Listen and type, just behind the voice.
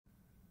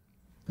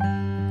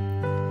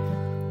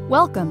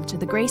Welcome to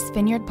the Grace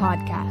Vineyard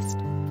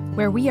Podcast,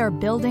 where we are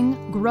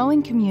building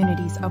growing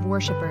communities of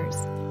worshipers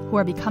who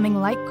are becoming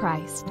like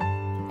Christ,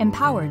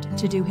 empowered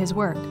to do His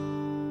work.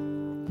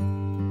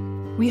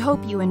 We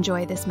hope you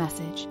enjoy this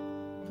message.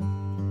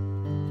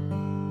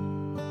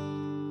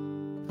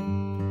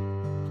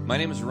 My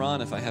name is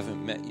Ron, if I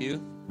haven't met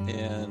you,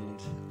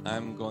 and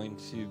I'm going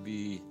to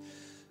be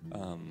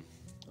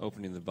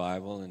opening the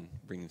Bible and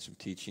bringing some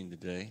teaching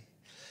today.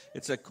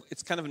 It's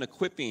kind of an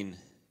equipping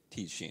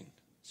teaching.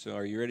 So,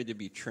 are you ready to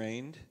be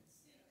trained?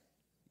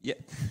 Yeah.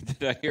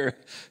 Did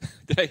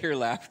I hear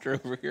laughter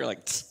over here?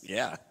 Like,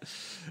 yeah.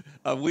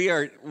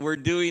 We're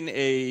doing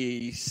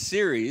a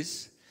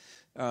series,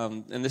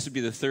 and this would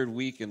be the third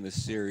week in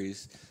this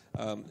series.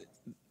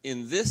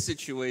 In this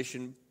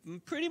situation,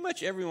 pretty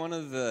much every one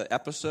of the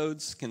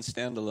episodes can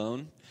stand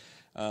alone.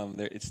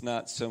 It's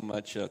not so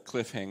much a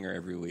cliffhanger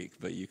every week,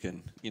 but you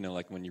can,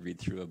 like when you read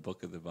through a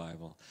book of the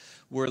Bible.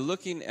 We're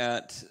looking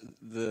at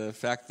the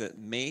fact that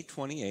May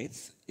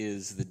 28th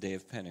is the day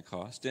of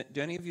Pentecost.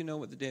 Do any of you know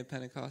what the day of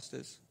Pentecost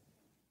is?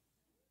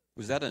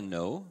 Was that a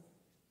no?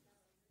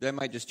 That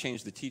might just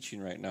change the teaching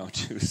right now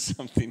to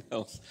something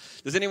else.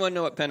 Does anyone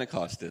know what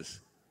Pentecost is?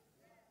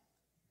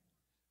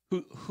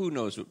 Who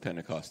knows what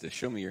Pentecost is?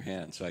 Show me your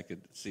hand so I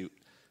could see.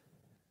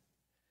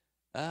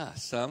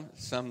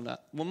 Some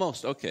not. Well,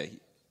 most. Okay.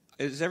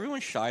 Is everyone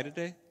shy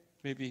today?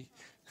 Maybe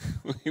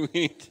we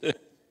need to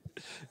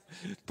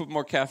put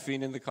more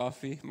caffeine in the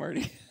coffee,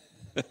 Marty.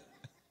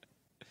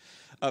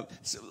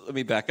 So let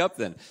me back up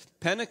then.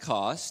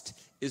 Pentecost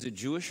is a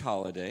Jewish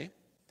holiday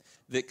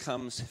that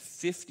comes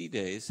 50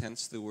 days,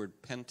 hence the word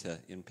penta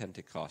in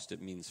Pentecost.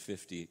 It means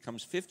 50. It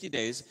comes 50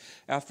 days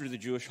after the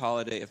Jewish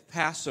holiday of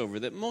Passover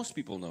that most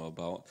people know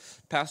about.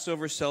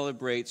 Passover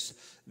celebrates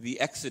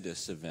the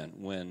Exodus event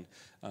when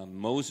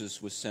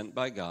Moses was sent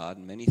by God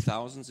many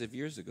thousands of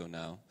years ago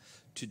now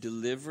to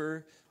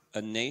deliver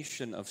a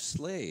nation of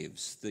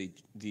slaves.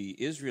 The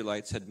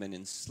Israelites had been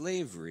in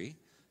slavery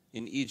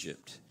in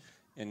Egypt.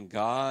 And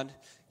God,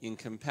 in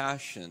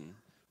compassion,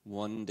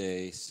 one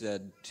day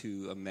said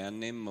to a man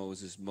named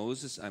Moses,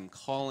 "Moses, I'm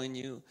calling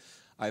you.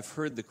 I've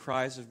heard the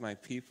cries of my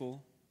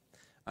people.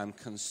 I'm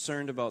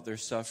concerned about their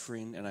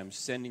suffering, and I'm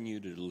sending you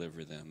to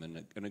deliver them."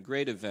 And a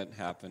great event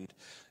happened,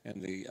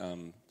 and the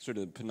sort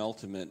of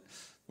penultimate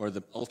or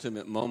the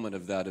ultimate moment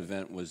of that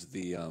event was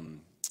the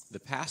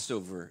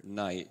Passover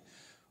night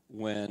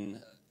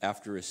when,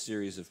 after a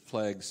series of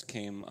plagues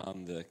came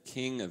on the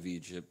king of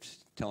Egypt,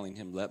 telling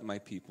him, "Let my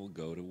people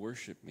go to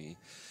worship me."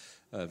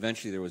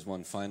 Eventually, there was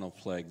one final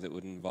plague that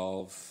would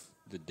involve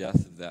the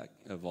death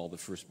of all the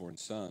firstborn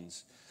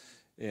sons.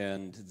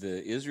 And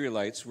the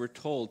Israelites were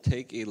told,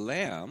 take a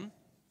lamb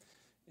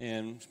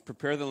and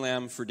prepare the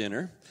lamb for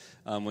dinner.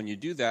 When you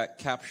do that,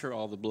 capture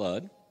all the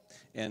blood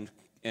and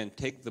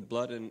take the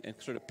blood and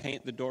sort of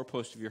paint the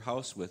doorpost of your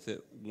house with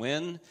it.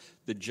 When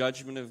the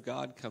judgment of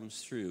God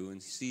comes through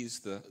and sees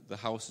the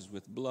houses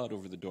with blood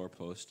over the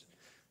doorpost,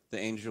 the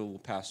angel will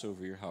pass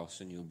over your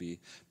house and you'll be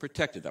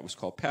protected. That was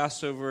called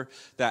Passover.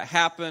 That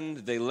happened.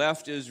 They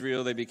left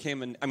Israel. They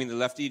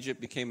left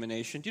Egypt, became a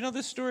nation. Do you know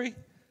this story?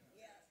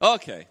 Yeah.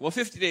 Okay. Well,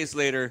 50 days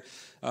later,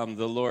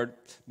 the Lord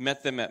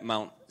met them at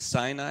Mount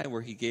Sinai,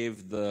 where He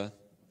gave the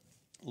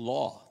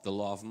law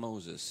of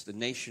Moses. The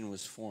nation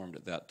was formed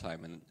at that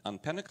time. And on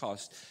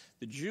Pentecost,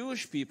 the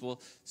Jewish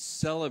people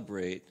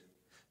celebrate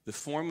the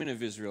forming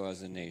of Israel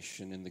as a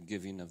nation and the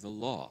giving of the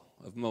law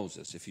of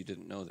Moses, if you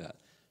didn't know that.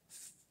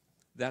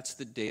 That's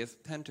the day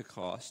of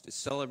Pentecost. It's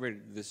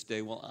celebrated this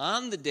day. Well,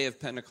 on the day of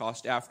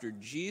Pentecost, after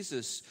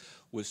Jesus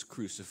was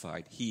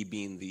crucified, He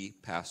being the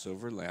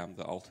Passover lamb,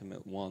 the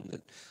ultimate one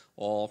that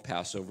all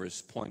Passover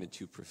is pointed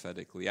to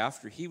prophetically,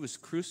 after He was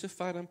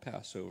crucified on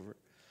Passover,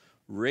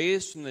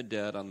 raised from the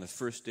dead on the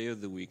first day of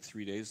the week,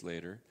 3 days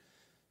later,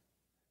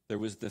 there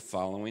was the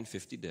following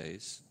 50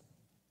 days,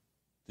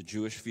 the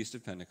Jewish Feast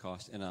of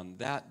Pentecost, and on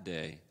that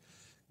day,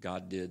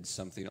 God did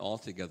something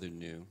altogether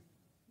new,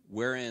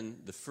 wherein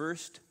the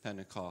first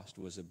Pentecost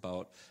was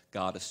about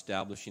God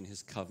establishing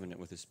His covenant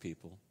with His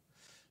people.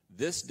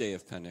 This day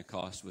of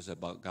Pentecost was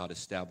about God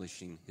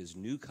establishing His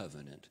new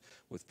covenant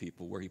with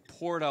people, where He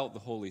poured out the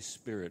Holy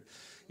Spirit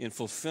in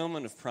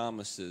fulfillment of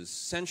promises,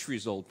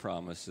 centuries-old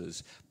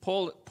promises,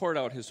 poured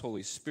out His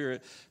Holy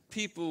Spirit.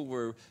 People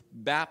were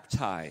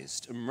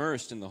baptized,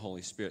 immersed in the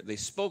Holy Spirit. They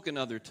spoke in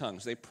other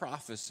tongues. They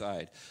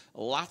prophesied.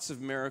 Lots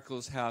of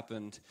miracles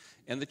happened,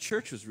 and the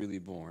church was really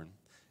born.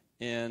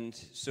 And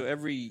so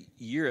every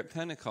year at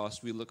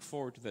Pentecost, we look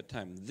forward to that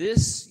time.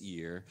 This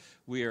year,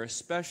 we are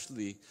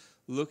especially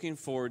looking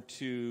forward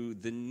to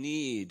the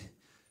need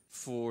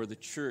for the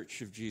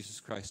church of Jesus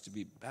Christ to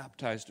be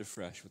baptized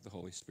afresh with the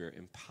Holy Spirit,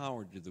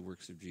 empowered to do the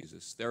works of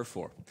Jesus.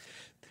 Therefore,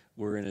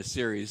 we're in a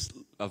series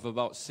of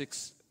about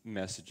 6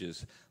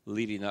 messages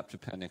leading up to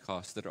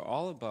Pentecost that are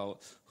all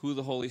about who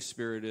the Holy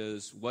Spirit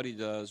is, what He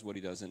does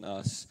in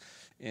us.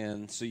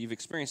 And so you've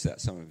experienced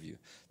that, some of you.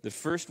 The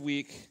first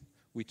week,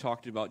 we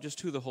talked about just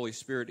who the Holy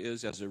Spirit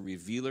is as a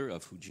revealer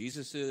of who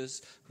Jesus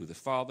is, who the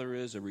Father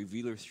is, a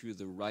revealer through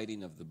the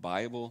writing of the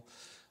Bible.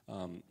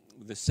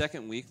 the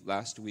second week,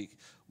 last week,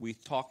 we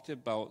talked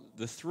about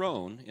the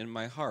throne in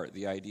my heart,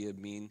 the idea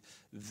being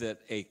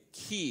that a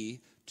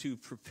key to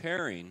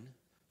preparing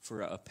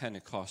for a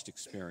Pentecost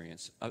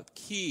experience, a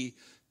key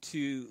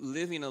to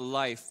living a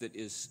life that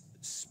is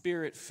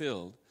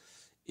Spirit-filled,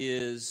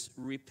 is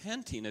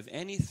repenting of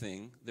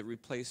anything that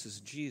replaces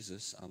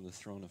Jesus on the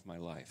throne of my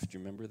life. Do you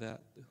remember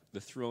that?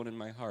 The throne in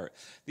my heart.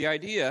 The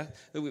idea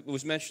that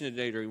was mentioned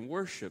today during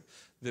worship,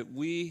 that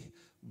we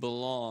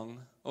belong,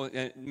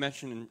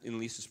 mentioned in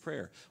Lisa's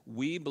prayer,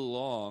 we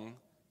belong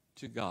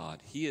to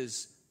God. He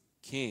is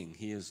King.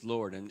 He is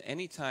Lord. And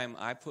anytime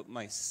I put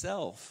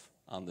myself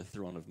on the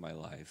throne of my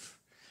life,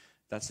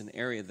 that's an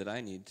area that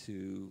I need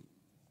to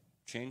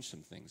change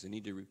some things. I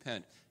need to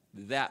repent.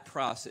 That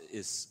process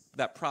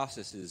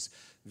is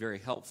very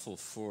helpful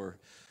for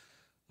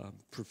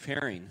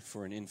preparing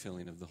for an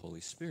infilling of the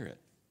Holy Spirit.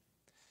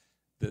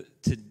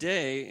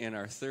 Today, in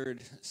our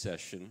third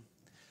session,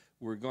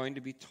 we're going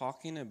to be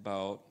talking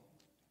about,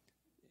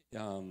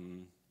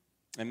 and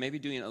maybe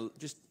doing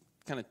just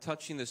kind of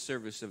touching the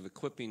surface of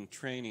equipping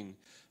training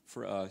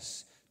for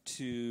us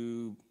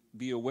to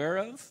be aware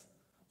of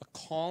a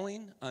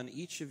calling on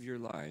each of your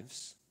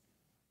lives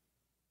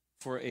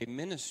for a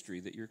ministry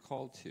that you're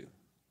called to.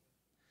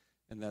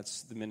 And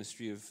that's the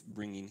ministry of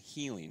bringing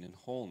healing and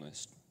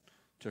wholeness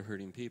to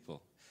hurting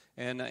people.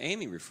 And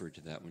Amy referred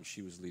to that when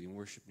she was leading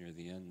worship near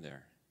the end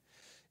there.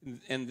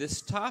 And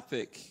this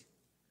topic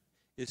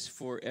is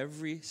for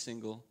every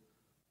single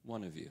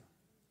one of you.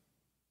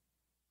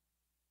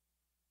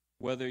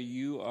 Whether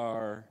you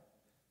are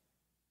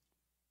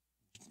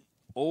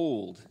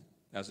old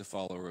as a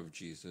follower of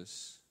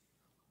Jesus,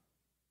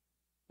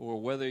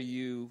 or whether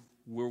you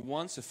were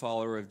once a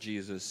follower of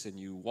Jesus and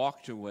you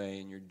walked away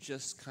and you're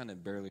just kind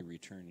of barely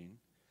returning,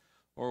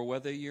 or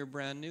whether you're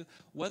brand new,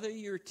 whether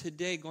you're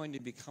today going to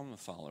become a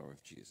follower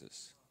of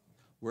Jesus,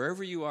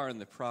 wherever you are in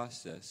the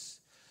process,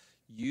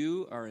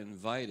 you are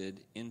invited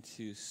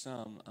into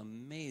some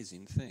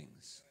amazing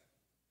things.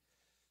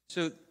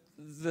 So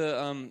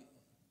the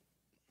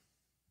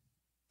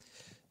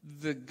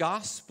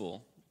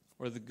gospel,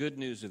 or the good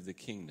news of the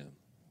kingdom,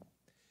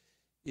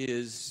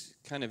 is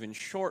kind of in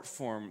short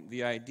form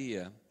the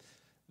idea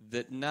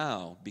that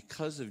now,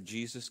 because of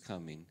Jesus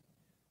coming,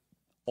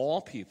 all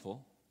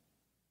people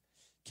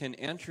can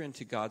enter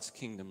into God's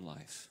kingdom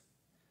life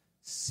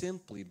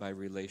simply by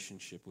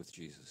relationship with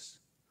Jesus,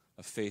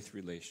 a faith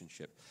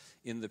relationship.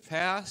 In the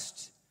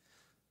past,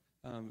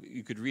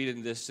 you could read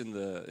in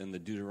the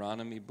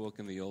Deuteronomy book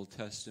in the Old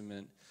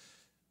Testament.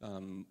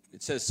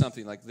 It says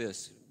something like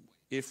this: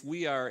 if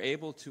we are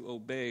able to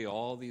obey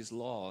all these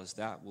laws,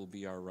 that will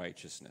be our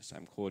righteousness.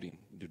 I'm quoting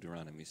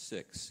Deuteronomy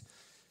 6.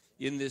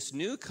 In this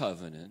new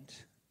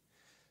covenant,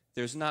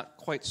 there's not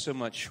quite so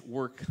much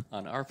work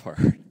on our part.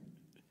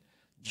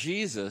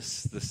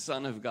 Jesus, the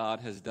Son of God,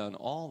 has done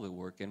all the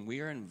work, and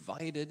we are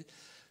invited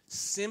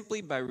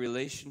simply by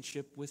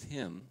relationship with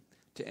him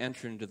to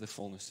enter into the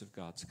fullness of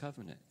God's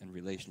covenant and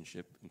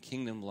relationship and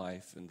kingdom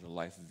life and the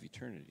life of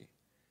eternity.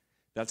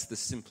 That's the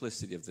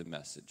simplicity of the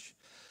message.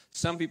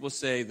 Some people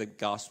say the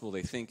gospel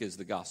they think is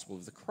the gospel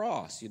of the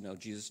cross. You know,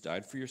 Jesus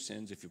died for your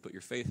sins. If you put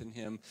your faith in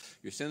him,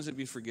 your sins will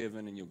be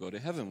forgiven and you'll go to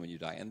heaven when you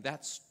die. And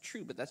that's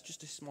true, but that's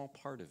just a small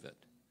part of it.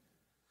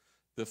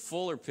 The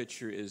fuller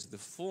picture is the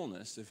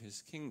fullness of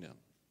his kingdom.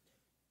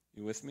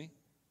 You with me?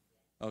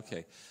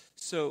 Okay.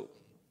 So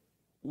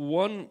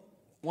one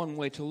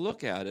way to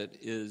look at it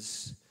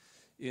is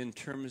in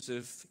terms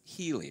of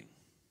healing.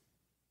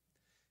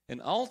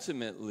 And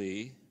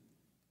ultimately,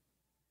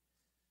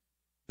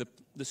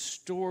 the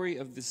story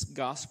of this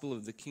gospel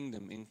of the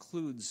kingdom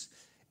includes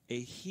a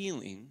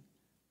healing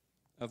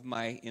of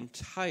my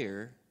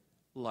entire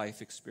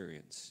life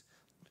experience.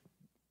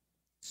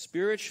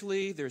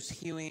 Spiritually, there's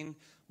healing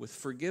with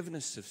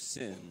forgiveness of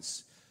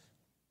sins,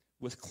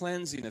 with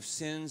cleansing of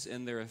sins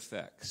and their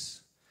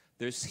effects.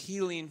 There's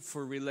healing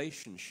for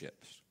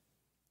relationships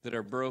that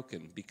are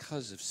broken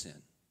because of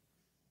sin.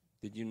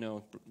 Did you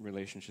know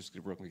relationships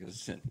get broken because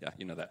of sin? Yeah,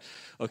 you know that.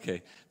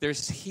 Okay.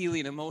 There's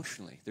healing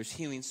emotionally. There's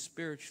healing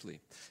spiritually.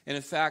 And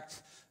in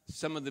fact,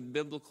 some of the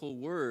biblical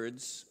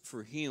words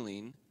for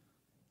healing,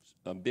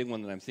 a big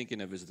one that I'm thinking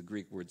of is the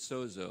Greek word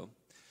sozo,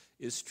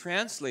 is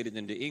translated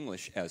into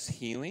English as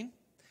healing,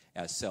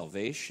 as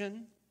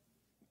salvation,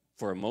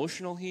 for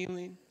emotional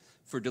healing,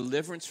 for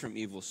deliverance from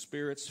evil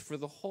spirits, for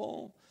the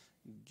whole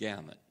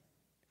gamut.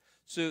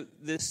 So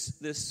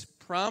this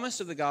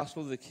promise of the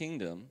gospel of the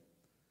kingdom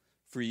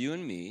for you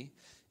and me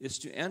is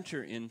to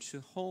enter into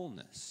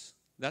wholeness.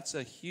 That's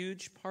a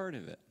huge part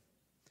of it.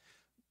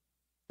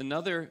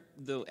 Another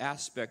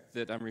aspect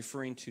that I'm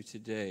referring to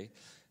today,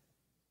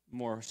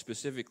 more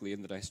specifically,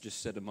 and that I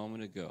just said a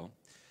moment ago,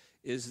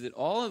 is that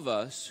all of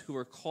us who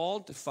are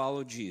called to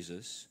follow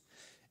Jesus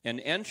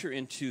and enter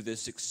into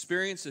this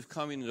experience of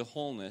coming into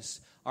wholeness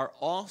are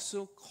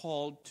also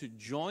called to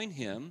join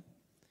him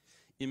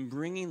in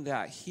bringing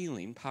that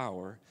healing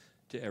power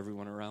to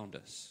everyone around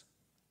us.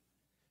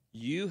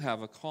 You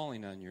have a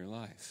calling on your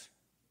life.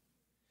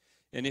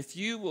 And if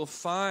you will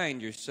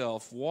find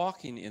yourself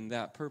walking in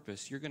that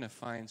purpose, you're going to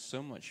find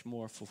so much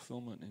more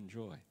fulfillment and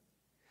joy.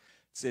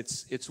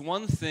 It's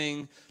one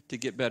thing to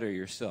get better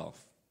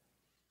yourself,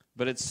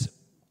 but it's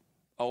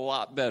a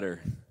lot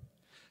better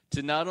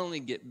to not only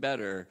get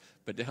better,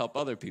 but to help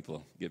other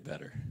people get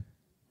better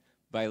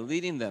by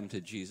leading them to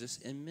Jesus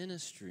and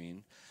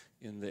ministering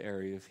in the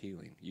area of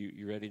healing.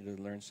 You ready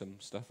to learn some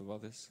stuff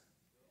about this?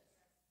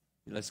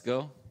 Let's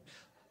go.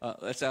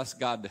 Let's ask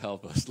God to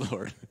help us,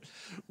 Lord.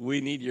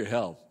 We need your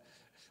help.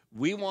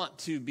 We want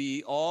to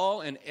be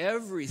all and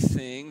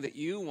everything that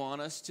you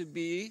want us to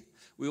be.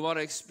 We want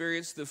to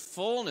experience the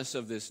fullness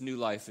of this new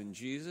life in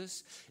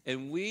Jesus.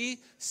 And we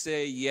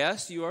say,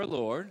 yes, you are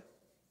Lord.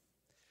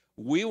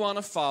 We want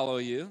to follow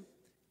you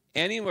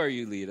anywhere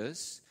you lead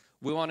us.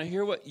 We want to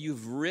hear what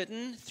you've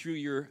written through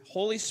your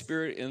Holy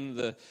Spirit in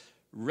the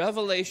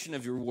revelation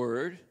of your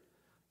word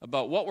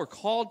about what we're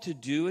called to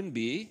do and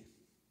be.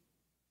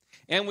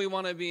 And we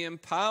want to be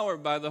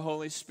empowered by the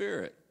Holy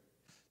Spirit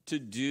to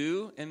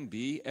do and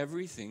be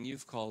everything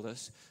you've called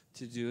us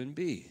to do and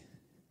be.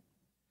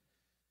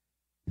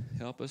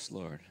 Help us,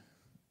 Lord.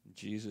 In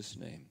Jesus'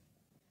 name.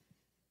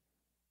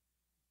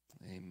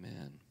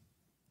 Amen.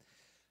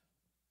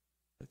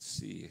 Let's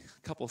see.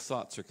 A couple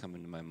thoughts are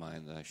coming to my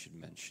mind that I should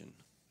mention.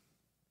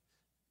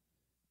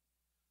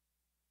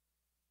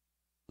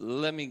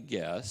 Let me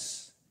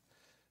guess.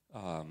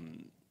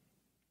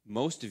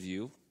 Most of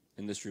you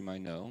in this room, I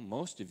know,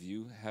 most of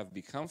you have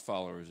become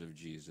followers of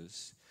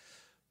Jesus.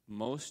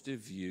 Most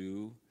of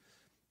you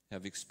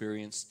have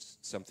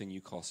experienced something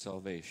you call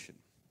salvation.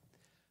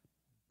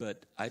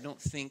 But I don't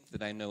think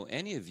that I know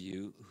any of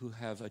you who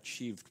have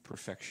achieved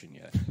perfection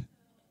yet.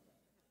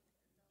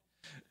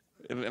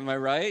 Am I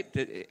right?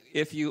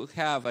 If you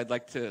have, I'd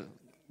like to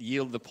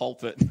yield the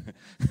pulpit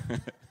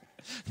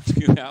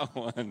to that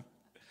one.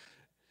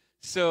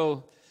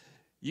 So,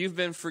 you've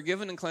been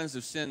forgiven and cleansed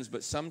of sins,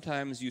 but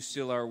sometimes you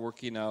still are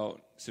working out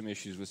some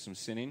issues with some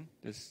sinning.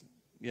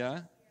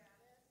 Yeah?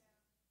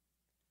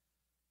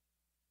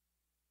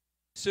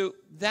 So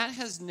that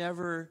has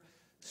never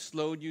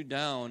slowed you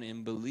down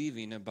in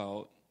believing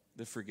about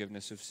the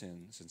forgiveness of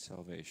sins and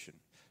salvation.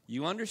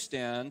 You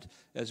understand,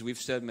 as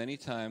we've said many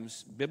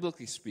times,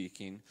 biblically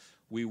speaking,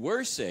 we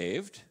were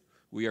saved,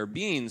 we are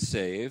being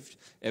saved,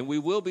 and we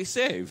will be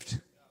saved.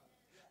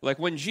 Like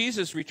when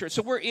Jesus returns.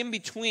 So we're in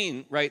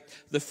between, right,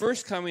 the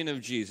first coming of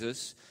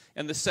Jesus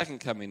and the second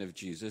coming of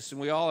Jesus. And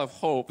we all have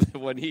hope that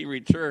when he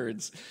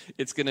returns,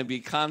 it's going to be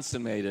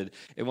consummated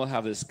and we'll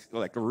have this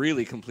like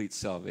really complete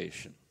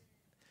salvation.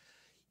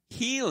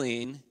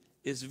 Healing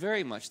is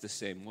very much the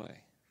same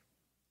way.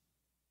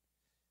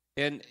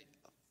 And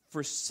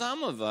for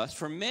some of us,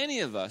 for many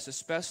of us,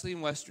 especially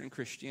in Western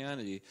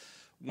Christianity,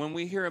 when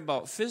we hear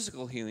about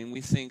physical healing, we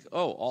think,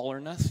 oh, all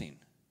or nothing.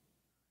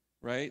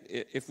 Right?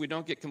 If we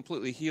don't get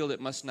completely healed,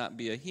 it must not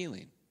be a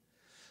healing.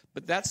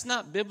 But that's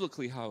not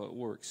biblically how it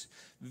works.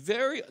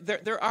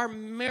 There are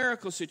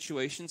miracle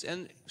situations,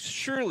 and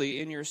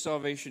surely in your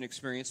salvation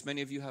experience,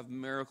 many of you have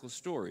miracle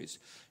stories.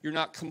 You're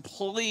not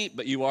complete,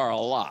 but you are a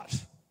lot,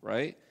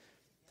 right?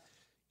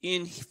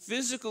 In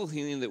physical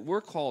healing that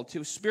we're called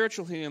to,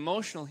 spiritual healing,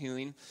 emotional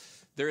healing,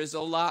 there is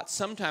a lot,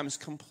 sometimes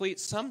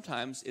complete,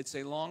 sometimes it's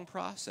a long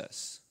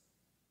process.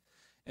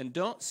 And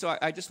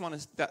I just want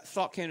to, that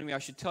thought came to me, I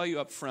should tell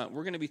you up front,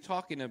 we're going to be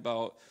talking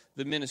about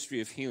the ministry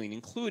of healing,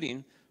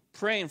 including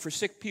praying for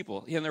sick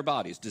people in their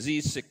bodies,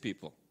 diseased sick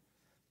people.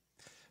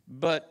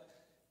 But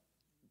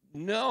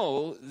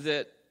know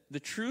that the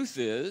truth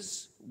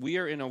is, we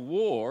are in a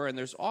war, and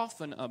there's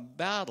often a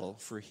battle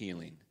for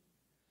healing.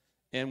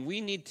 And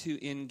we need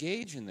to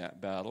engage in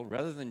that battle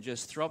rather than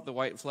just throw up the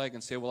white flag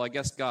and say, well, I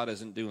guess God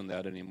isn't doing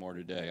that anymore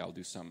today. I'll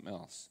do something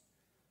else.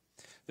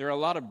 There are a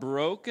lot of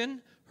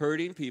broken,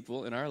 hurting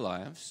people in our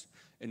lives,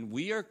 and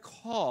we are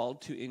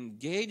called to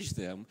engage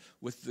them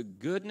with the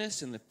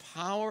goodness and the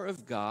power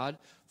of God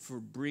for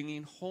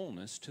bringing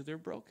wholeness to their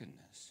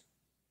brokenness.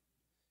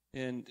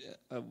 And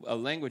a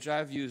language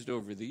I've used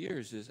over the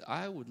years is,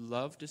 I would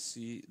love to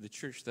see the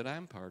church that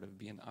I'm part of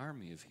be an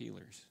army of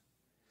healers.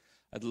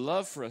 I'd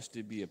love for us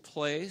to be a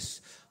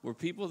place where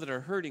people that are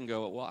hurting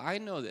go, well, I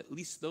know that at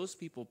least those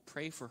people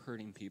pray for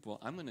hurting people.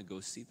 I'm going to go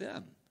see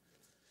them.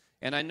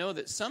 And I know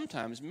that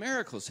sometimes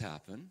miracles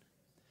happen,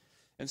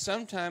 and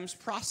sometimes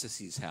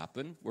processes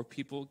happen where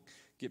people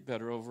get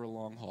better over a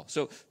long haul.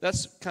 So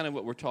that's kind of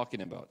what we're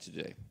talking about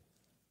today.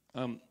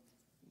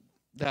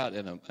 That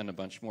and a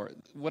bunch more.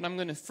 What I'm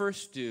going to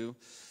first do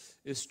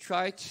is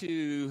try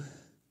to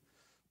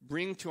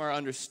bring to our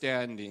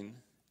understanding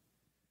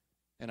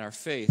and our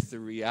faith the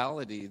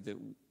reality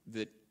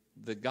that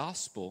the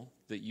gospel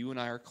that you and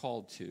I are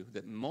called to,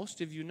 that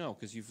most of you know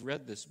because you've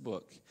read this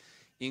book,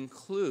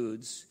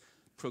 includes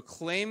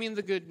proclaiming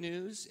the good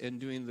news and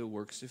doing the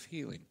works of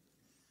healing.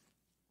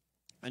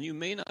 And you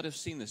may not have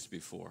seen this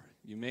before.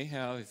 You may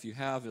have. If you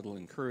have, it'll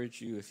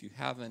encourage you. If you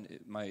haven't,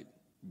 it might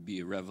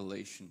be a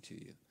revelation to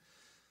you.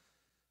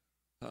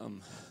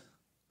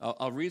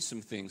 I'll read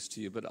some things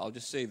to you, but I'll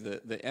just say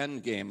the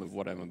end game of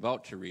what I'm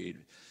about to read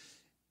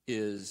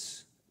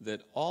is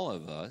that all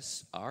of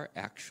us are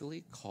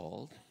actually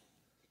called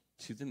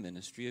to the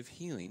ministry of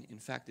healing. In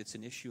fact, it's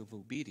an issue of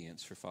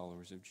obedience for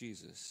followers of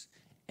Jesus.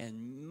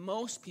 And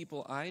most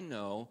people I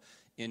know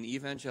in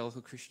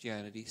evangelical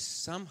Christianity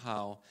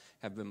somehow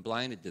have been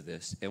blinded to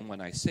this. And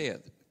when I say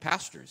it,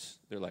 pastors,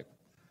 they're like,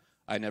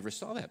 I never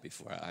saw that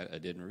before. I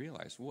didn't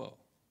realize. Whoa.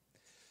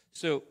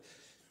 So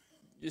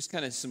just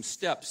kind of some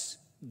steps.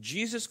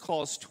 Jesus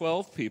calls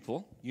 12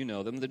 people, you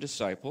know them, the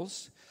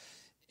disciples,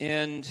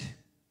 and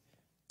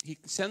he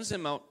sends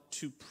them out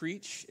to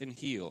preach and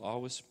heal.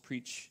 Always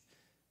preach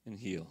and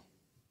heal.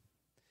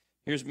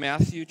 Here's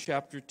Matthew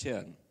chapter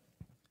 10.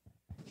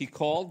 He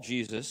called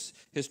Jesus,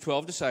 his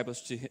 12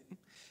 disciples, to him,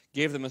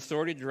 gave them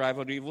authority to drive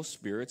out evil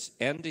spirits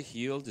and to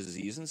heal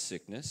disease and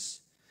sickness.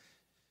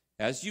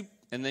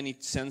 And then he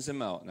sends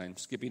them out, and I'm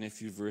skipping a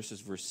few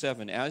verses. Verse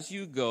 7, as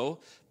you go,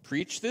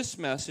 preach this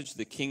message,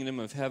 the kingdom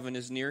of heaven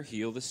is near,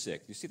 heal the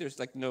sick. You see, there's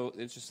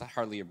it's just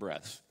hardly a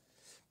breath.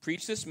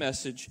 Preach this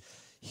message,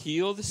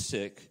 heal the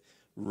sick,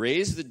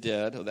 raise the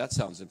dead. Oh, that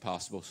sounds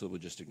impossible, so we'll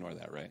just ignore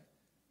that, right?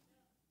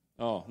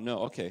 Oh, no,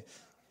 okay.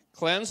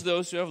 Cleanse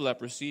those who have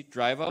leprosy,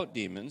 drive out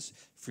demons,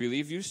 freely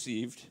you've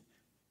received,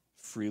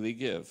 freely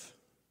give.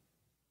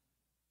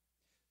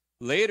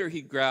 Later,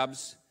 he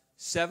grabs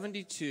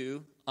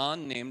 72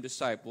 unnamed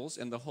disciples,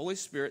 and the Holy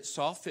Spirit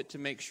saw fit to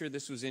make sure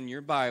this was in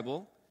your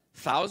Bible.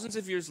 Thousands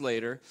of years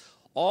later,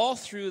 all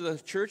through the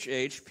church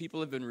age,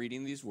 people have been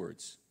reading these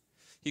words.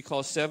 He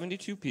calls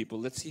 72 people.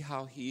 Let's see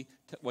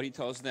what he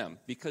tells them.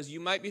 Because you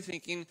might be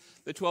thinking,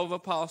 the 12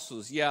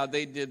 apostles, yeah,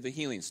 they did the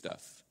healing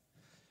stuff.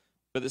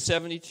 But the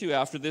 72,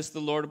 after this, the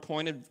Lord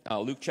appointed,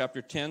 Luke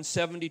chapter 10,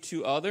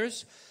 72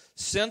 others,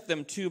 sent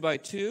them 2 by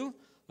 2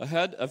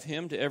 ahead of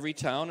him to every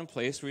town and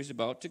place where he's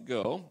about to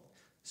go.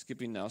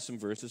 Skipping now some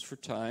verses for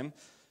time.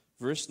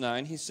 Verse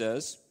 9, he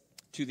says,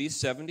 to these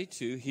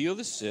 72, heal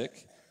the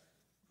sick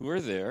who are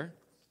there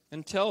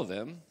and tell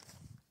them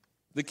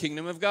the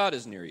kingdom of God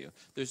is near you.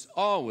 There's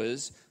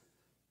always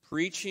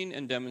preaching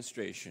and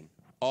demonstration.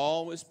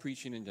 Always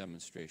preaching and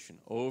demonstration,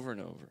 over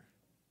and over.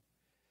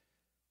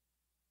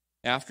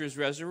 After his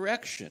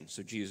resurrection,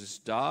 so Jesus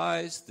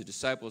dies, the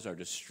disciples are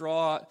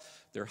distraught,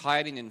 they're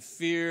hiding in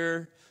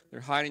fear, they're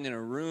hiding in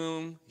a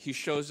room. He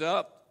shows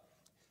up.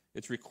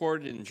 It's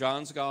recorded in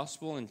John's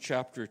Gospel in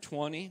chapter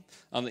 20.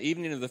 On the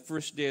evening of the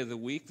first day of the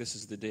week, this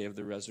is the day of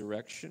the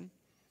resurrection,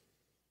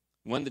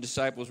 when the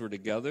disciples were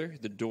together,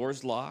 the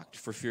doors locked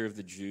for fear of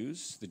the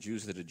Jews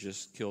that had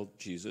just killed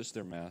Jesus,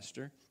 their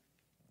master.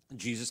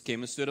 Jesus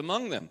came and stood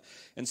among them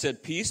and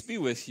said, peace be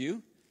with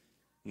you.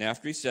 And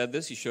after he said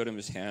this, he showed him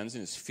his hands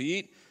and his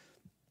feet.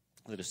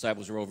 The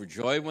disciples were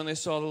overjoyed when they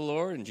saw the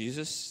Lord, and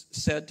Jesus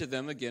said to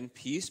them again,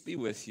 peace be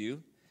with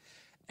you.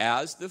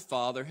 As the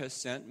Father has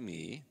sent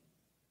me,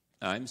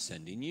 I'm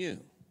sending you.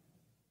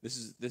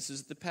 This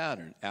is the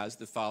pattern. As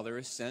the Father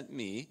has sent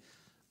me,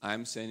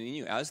 I'm sending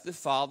you. As the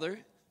Father,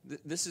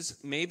 this is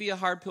maybe a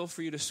hard pill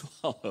for you to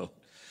swallow,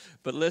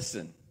 but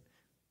listen,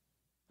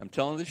 I'm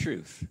telling the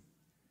truth.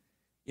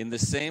 In the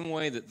same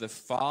way that the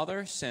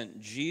Father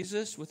sent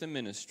Jesus with a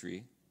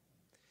ministry,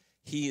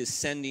 he is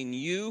sending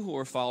you who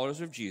are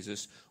followers of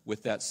Jesus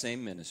with that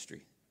same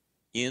ministry.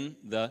 In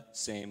the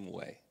same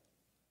way.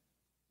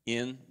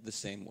 In the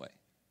same way.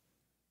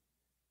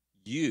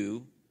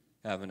 You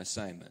have an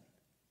assignment.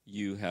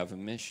 You have a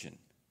mission.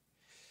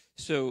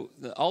 So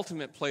the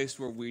ultimate place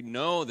where we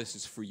know this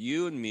is for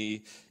you and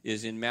me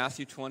is in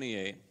Matthew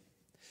 28.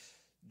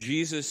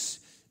 Jesus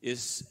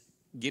is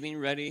getting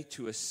ready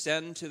to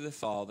ascend to the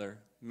Father.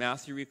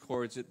 Matthew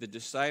records it. The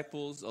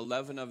disciples,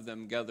 11 of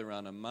them, gather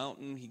on a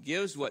mountain. He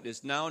gives what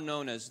is now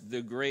known as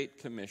the Great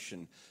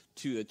Commission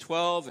to the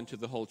 12 and to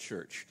the whole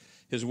church.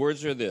 His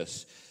words are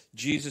this.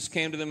 Jesus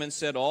came to them and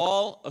said,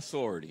 all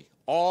authority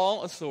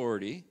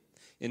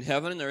in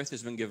heaven and earth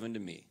has been given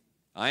to me.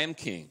 I am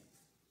king.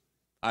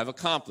 I've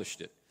accomplished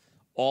it.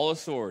 All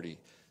authority.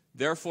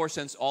 Therefore,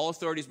 since all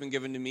authority has been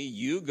given to me,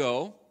 you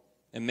go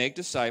and make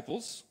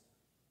disciples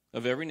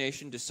of every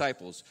nation,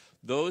 disciples,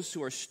 those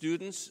who are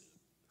students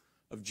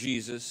of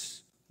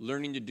Jesus,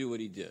 learning to do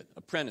what he did.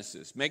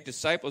 Apprentices. Make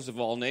disciples of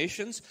all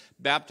nations,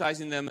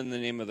 baptizing them in the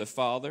name of the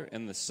Father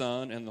and the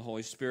Son and the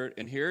Holy Spirit.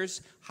 And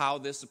here's how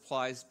this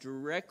applies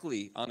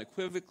directly,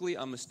 unequivocally,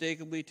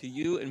 unmistakably to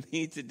you and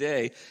me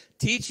today.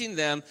 Teaching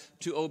them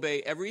to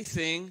obey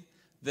everything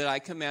that I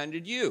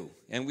commanded you.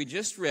 And we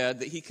just read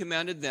that he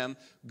commanded them,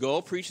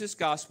 go preach this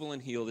gospel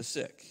and heal the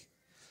sick.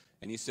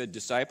 And he said,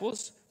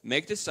 disciples,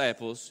 make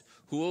disciples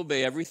who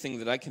obey everything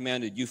that I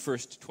commanded you,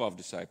 first 12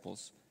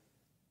 disciples.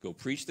 Go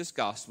preach this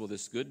gospel,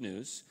 this good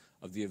news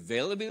of the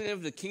availability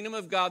of the kingdom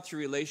of God through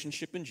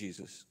relationship in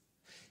Jesus,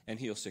 and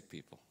heal sick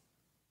people.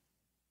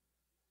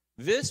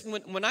 This,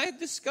 when I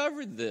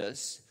discovered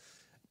this,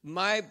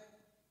 my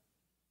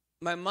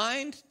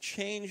mind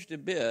changed a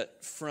bit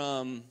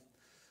from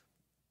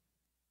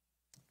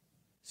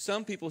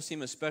some people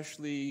seem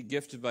especially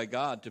gifted by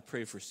God to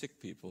pray for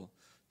sick people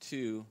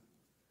to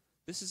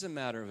this is a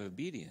matter of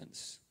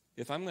obedience.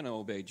 If I'm going to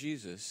obey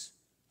Jesus,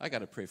 I got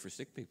to pray for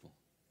sick people.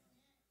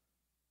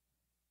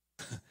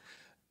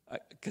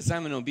 because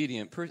I'm an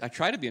obedient person. I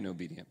try to be an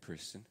obedient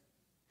person.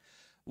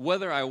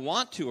 Whether I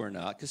want to or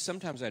not, because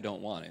sometimes I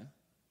don't want to.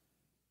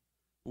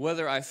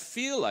 Whether I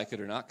feel like it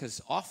or not, because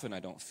often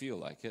I don't feel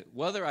like it.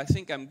 Whether I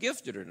think I'm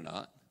gifted or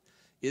not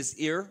is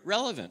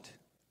irrelevant.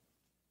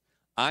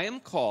 I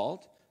am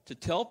called to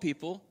tell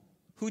people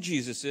who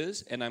Jesus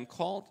is, and I'm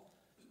called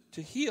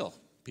to heal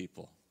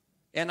people.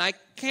 And I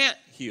can't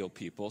heal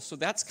people, so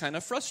that's kind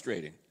of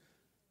frustrating.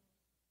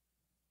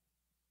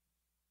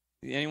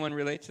 Anyone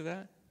relate to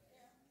that?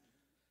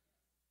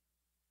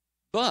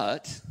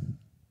 But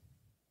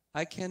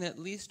I can at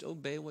least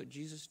obey what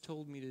Jesus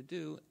told me to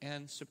do,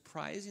 and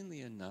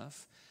surprisingly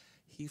enough,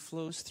 he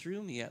flows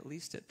through me, at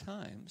least at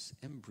times,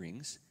 and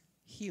brings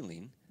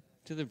healing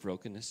to the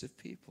brokenness of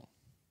people.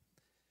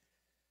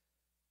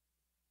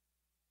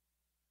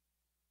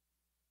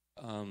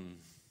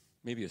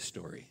 Maybe a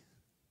story.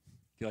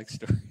 Do you like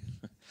stories?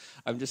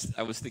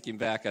 I was thinking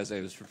back as I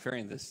was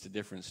preparing this to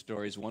different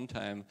stories. One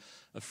time,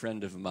 a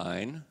friend of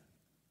mine,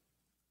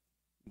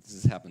 this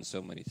has happened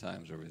so many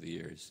times over the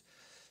years,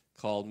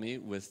 called me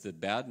with the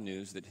bad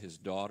news that his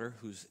daughter,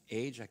 whose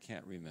age I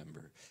can't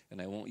remember,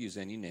 and I won't use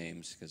any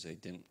names because I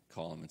didn't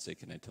call him and say,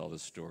 can I tell the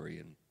story?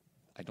 And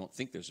I don't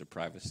think there's a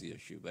privacy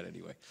issue, but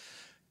anyway.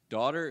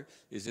 Daughter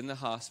is in the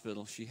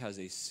hospital. She has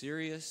a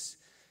serious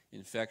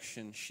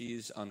infection.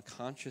 She's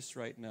unconscious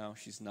right now.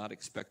 She's not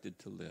expected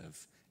to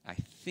live. I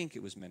think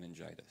it was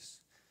meningitis.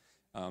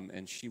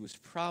 And she was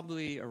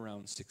probably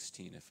around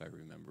 16, if I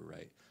remember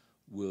right.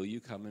 Will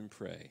you come and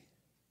pray?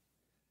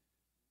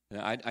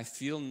 Now, I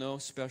feel no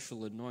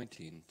special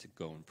anointing to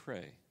go and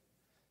pray,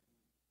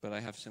 but I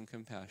have some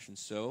compassion.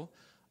 So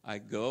I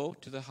go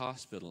to the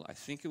hospital. I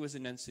think it was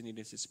in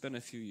Encinitas. It's been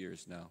a few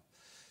years now.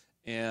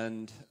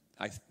 And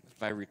if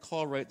I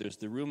recall right, there's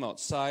the room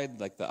outside,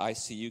 like the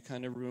ICU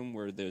kind of room,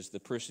 where there's the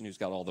person who's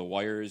got all the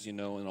wires, and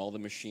all the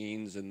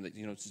machines, and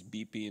it's just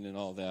beeping and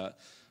all that.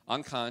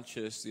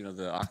 Unconscious,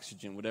 the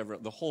oxygen, whatever,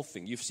 the whole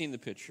thing. You've seen the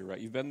picture, right?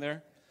 You've been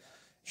there?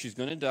 She's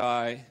going to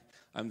die.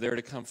 I'm there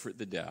to comfort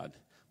the dad.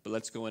 But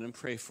let's go in and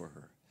pray for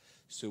her.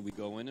 So we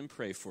go in and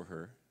pray for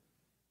her.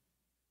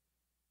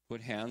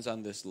 Put hands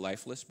on this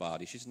lifeless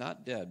body. She's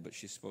not dead, but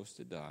she's supposed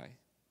to die.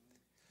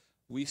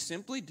 We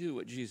simply do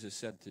what Jesus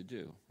said to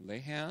do. Lay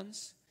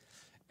hands,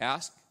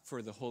 ask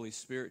for the Holy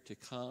Spirit to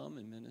come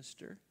and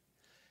minister.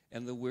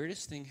 And the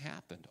weirdest thing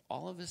happened.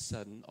 All of a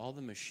sudden, all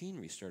the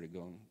machinery started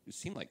going. It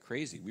seemed like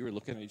crazy. We were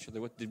looking at each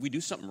other. Did we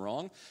do something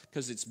wrong?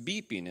 Because it's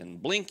beeping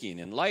and blinking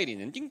and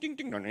lighting and ding, ding,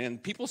 ding,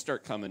 and people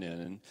start coming in.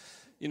 And,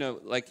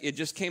 it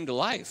just came to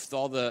life,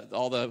 all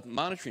the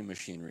monitoring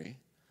machinery.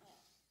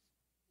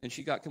 And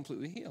she got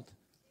completely healed.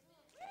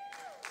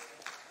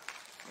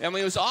 I mean,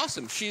 it was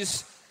awesome.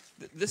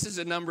 This is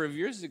a number of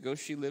years ago.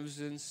 She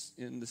lives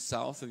in the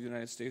south of the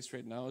United States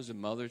right now as a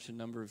mother to a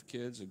number of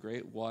kids, a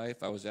great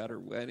wife. I was at her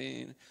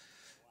wedding.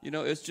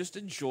 It's just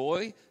a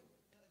joy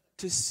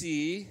to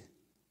see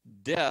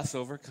death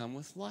overcome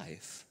with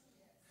life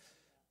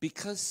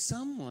because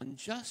someone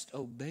just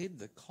obeyed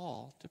the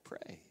call to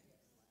pray.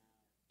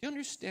 Do you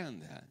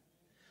understand that?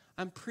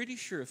 I'm pretty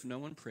sure if no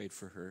one prayed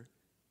for her,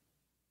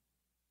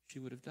 she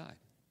would have died.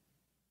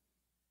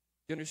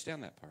 Do you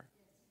understand that part?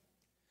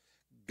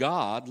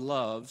 God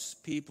loves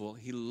people.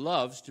 He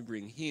loves to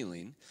bring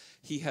healing.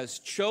 He has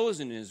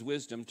chosen in his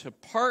wisdom to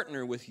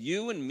partner with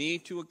you and me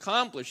to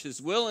accomplish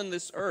his will in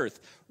this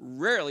earth.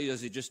 Rarely does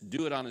he just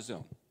do it on his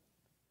own.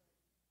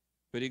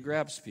 But he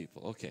grabs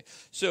people. Okay,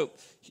 so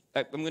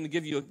I'm going to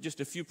give you just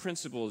a few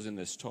principles in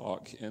this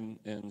talk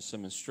and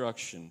some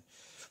instruction.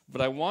 But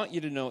I want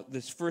you to know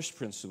this first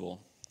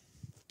principle.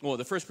 Well,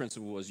 the first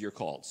principle was you're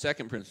called.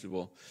 Second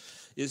principle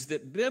is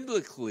that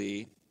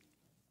biblically,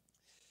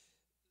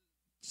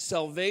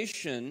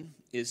 salvation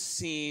is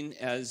seen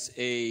as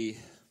a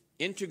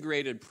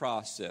integrated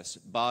process,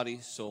 body,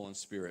 soul, and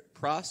spirit.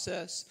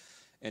 Process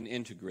and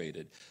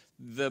integrated.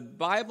 The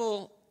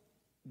Bible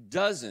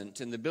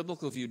doesn't, in the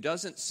biblical view,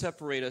 doesn't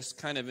separate us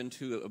kind of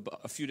into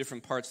a few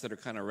different parts that are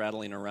kind of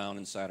rattling around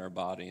inside our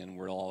body, and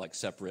we're all like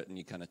separate, and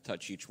you kind of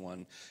touch each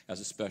one as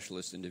a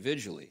specialist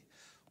individually.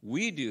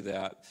 We do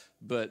that,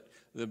 but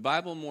the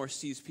Bible more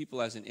sees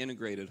people as an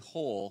integrated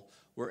whole,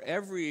 where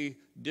every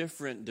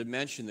different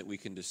dimension that we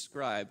can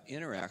describe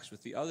interacts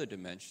with the other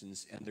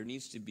dimensions, and there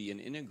needs to be an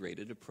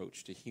integrated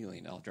approach to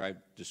healing. I'll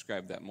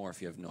describe that more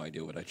if you have no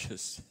idea what I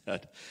just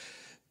said.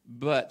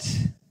 But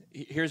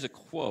here's a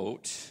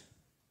quote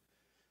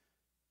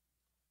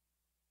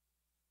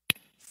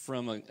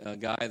from a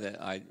guy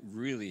that I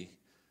really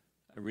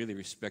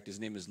respect. His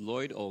name is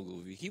Lloyd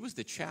Ogilvie. He was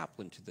the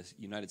chaplain to the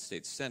United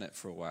States Senate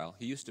for a while.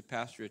 He used to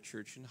pastor a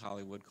church in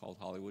Hollywood called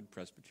Hollywood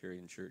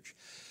Presbyterian Church.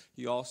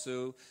 He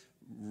also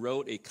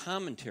wrote a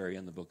commentary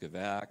on the book of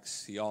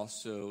Acts. He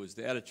also is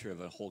the editor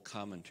of a whole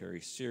commentary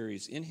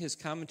series. In his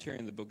commentary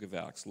on the book of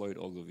Acts, Lloyd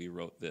Ogilvie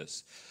wrote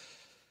this.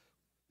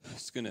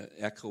 It's going to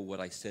echo what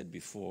I said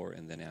before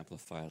and then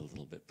amplify it a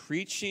little bit.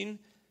 Preaching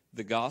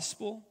the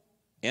gospel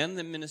and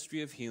the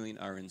ministry of healing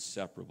are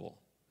inseparable.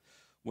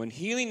 When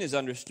healing is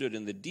understood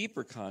in the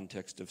deeper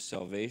context of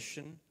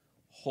salvation,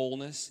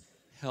 wholeness,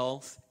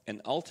 health,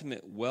 and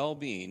ultimate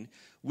well-being,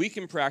 we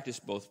can practice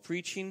both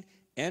preaching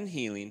and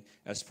healing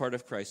as part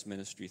of Christ's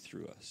ministry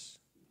through us.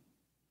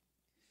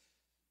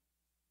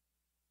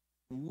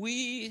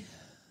 We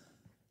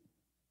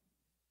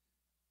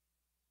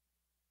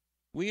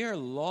are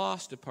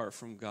lost apart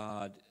from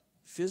God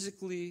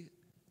physically,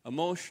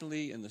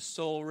 emotionally, in the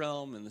soul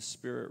realm, in the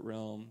spirit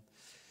realm.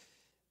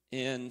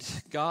 And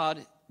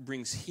God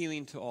brings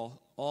healing to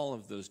all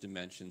of those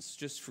dimensions.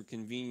 Just for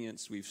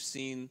convenience, we've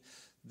seen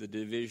the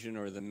division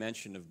or the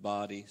mention of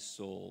body,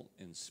 soul,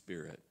 and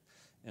spirit.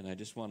 And I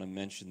just want to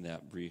mention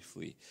that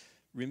briefly.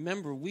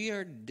 Remember, we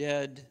are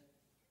dead,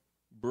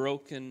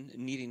 broken,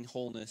 needing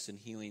wholeness and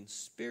healing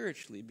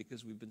spiritually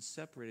because we've been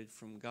separated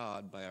from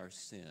God by our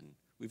sin.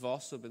 We've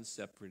also been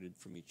separated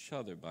from each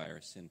other by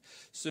our sin.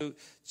 So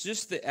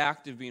just the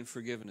act of being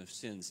forgiven of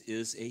sins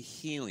is a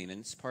healing, and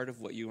it's part of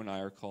what you and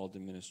I are called to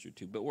minister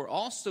to. But we're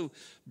also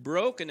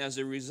broken as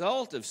a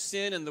result of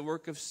sin and the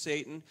work of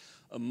Satan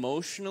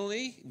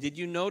emotionally. Did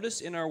you notice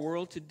in our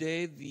world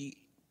today the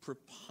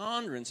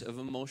preponderance of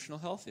emotional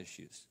health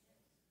issues?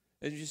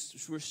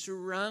 We're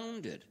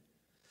surrounded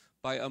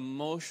by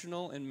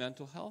emotional and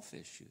mental health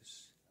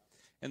issues.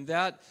 And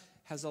that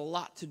has a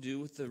lot to do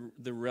with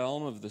the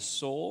realm of the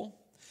soul.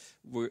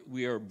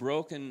 We are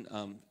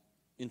broken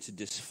into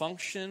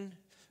dysfunction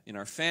in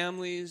our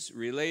families,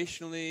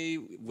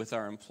 relationally, with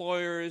our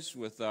employers,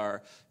 with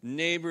our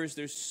neighbors.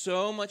 There's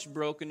so much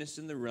brokenness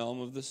in the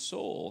realm of the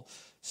soul,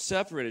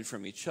 separated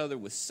from each other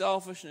with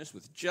selfishness,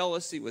 with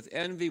jealousy, with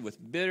envy,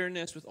 with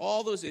bitterness, with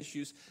all those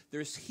issues.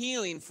 There's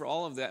healing for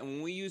all of that. And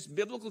when we use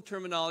biblical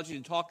terminology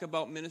to talk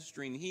about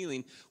ministering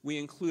healing, we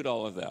include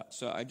all of that.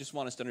 So I just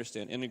want us to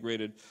understand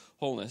integrated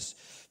wholeness.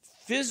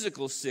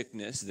 Physical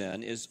sickness,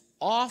 then, is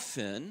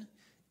often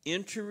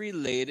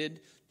interrelated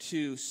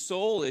to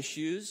soul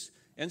issues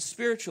and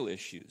spiritual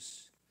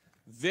issues.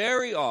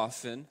 Very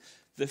often,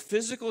 the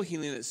physical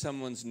healing that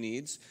someone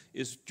needs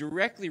is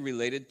directly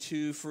related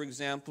to, for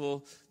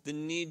example, the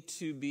need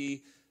to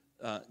be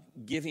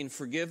giving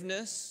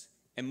forgiveness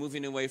and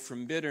moving away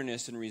from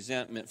bitterness and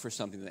resentment for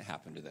something that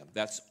happened to them.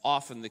 That's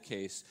often the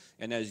case.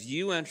 And as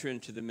you enter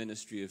into the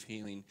ministry of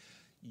healing,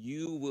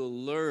 you will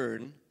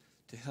learn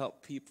to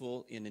help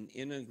people in an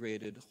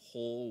integrated,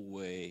 whole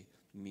way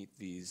meet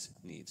these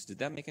needs. Did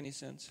that make any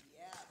sense?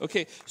 Yeah.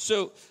 Okay,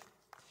 so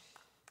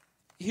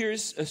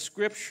here's a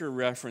scripture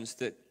reference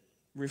that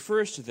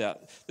refers to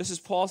that. This is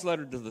Paul's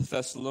letter to the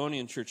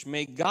Thessalonian church.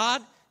 May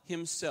God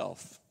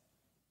himself,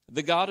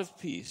 the God of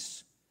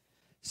peace,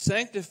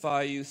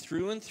 sanctify you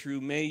through and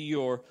through. May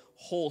your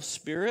whole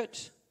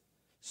spirit,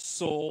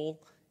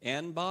 soul,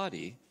 and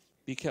body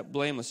be kept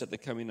blameless at the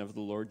coming of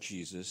the Lord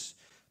Jesus.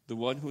 The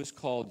one who has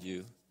called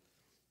you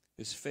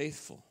is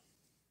faithful.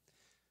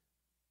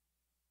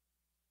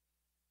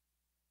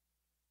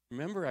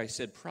 Remember, I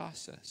said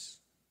process.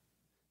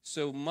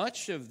 So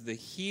much of the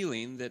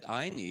healing that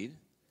I need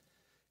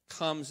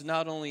comes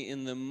not only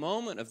in the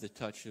moment of the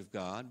touch of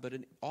God, but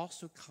it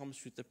also comes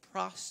through the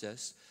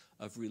process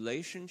of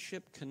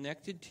relationship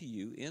connected to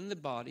you in the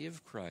body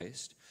of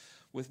Christ,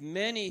 with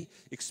many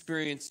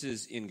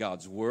experiences in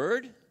God's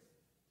Word,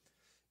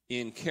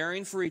 in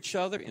caring for each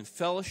other, in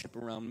fellowship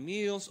around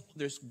meals.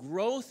 There's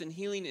growth and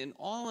healing in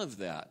all of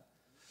that.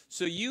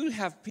 So you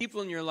have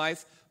people in your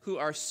life who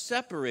are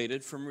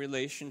separated from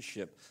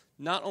relationship,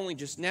 not only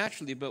just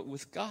naturally, but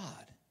with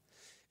God.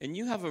 And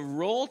you have a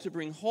role to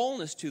bring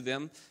wholeness to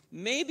them,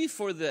 maybe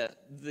for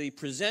the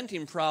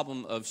presenting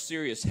problem of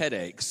serious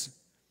headaches,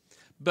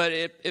 but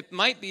it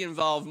might be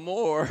involved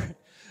more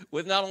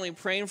with not only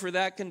praying for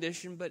that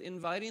condition, but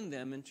inviting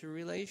them into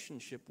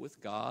relationship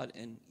with God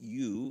and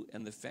you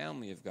and the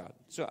family of God.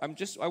 So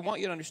I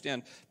want you to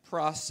understand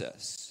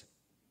process.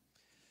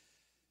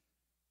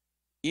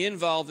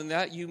 Involved in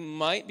that, you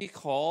might be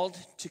called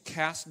to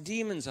cast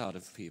demons out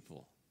of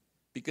people,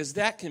 because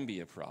that can be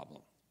a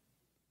problem.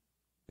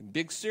 A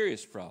big,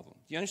 serious problem.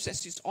 You understand?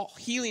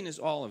 Healing is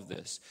all of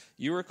this.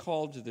 You are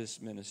called to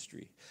this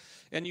ministry.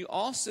 And you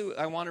also,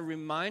 I want to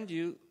remind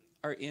you,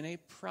 are in a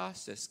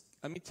process.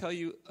 Let me tell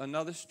you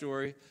another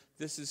story.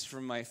 This is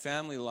from my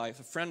family life,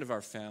 a friend of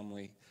our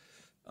family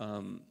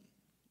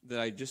that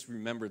I just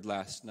remembered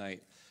last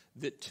night,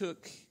 that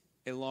took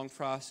a long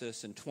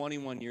process. And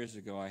 21 years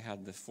ago, I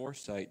had the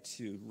foresight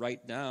to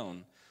write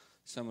down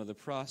some of the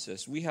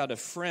process. We had a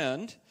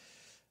friend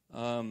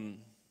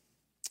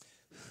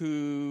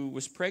who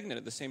was pregnant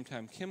at the same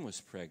time Kim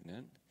was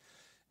pregnant.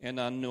 And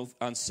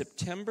on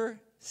September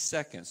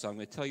 2nd, so I'm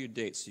going to tell you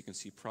dates so you can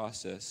see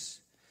process.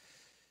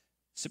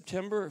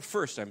 September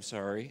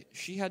 1st,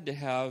 she had to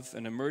have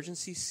an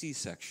emergency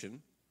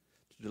C-section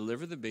to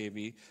deliver the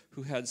baby,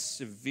 who had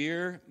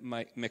severe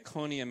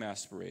meconium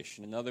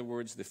aspiration. In other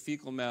words, the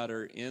fecal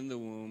matter in the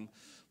womb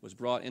was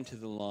brought into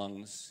the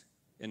lungs,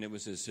 and it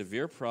was a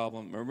severe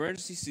problem.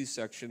 Emergency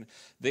C-section.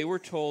 They were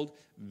told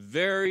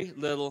very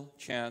little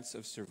chance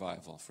of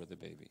survival for the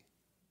baby.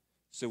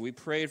 So we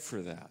prayed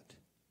for that.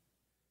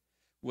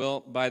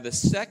 Well, by the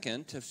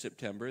 2nd of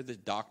September, the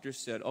doctor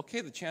said, okay,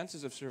 the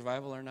chances of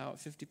survival are now at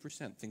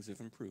 50%. Things have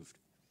improved.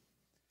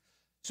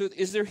 So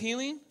is there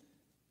healing?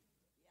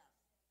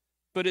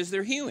 But is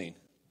there healing?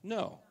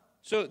 No.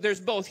 So there's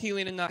both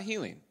healing and not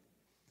healing.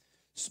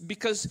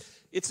 Because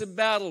it's a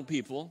battle,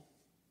 people.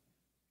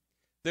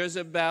 There's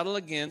a battle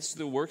against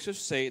the works of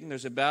Satan.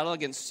 There's a battle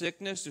against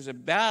sickness. There's a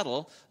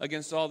battle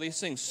against all these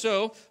things.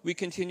 So we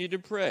continue to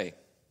pray.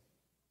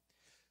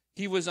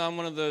 He was on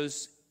one of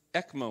those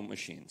ECMO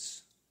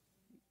machines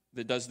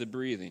that does the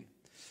breathing.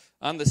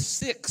 On the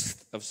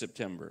 6th of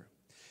September,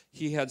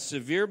 he had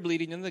severe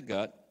bleeding in the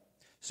gut,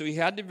 so he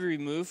had to be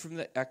removed from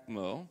the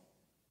ECMO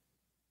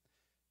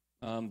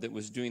that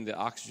was doing the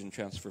oxygen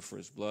transfer for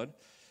his blood.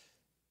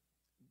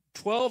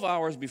 12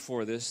 hours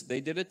before this,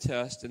 they did a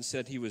test and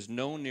said he was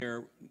no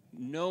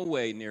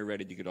way near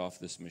ready to get off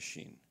this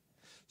machine.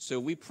 So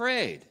we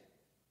prayed,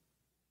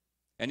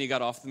 and he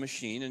got off the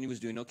machine, and he was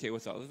doing okay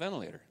without the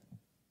ventilator.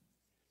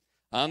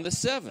 On the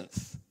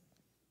 7th,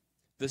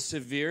 the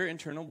severe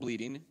internal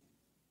bleeding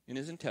in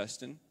his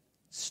intestine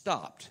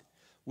stopped.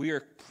 We are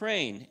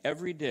praying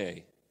every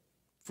day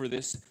for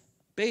this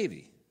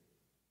baby.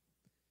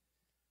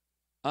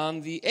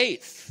 On the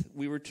 8th,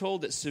 we were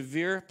told that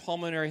severe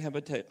pulmonary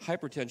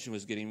hypertension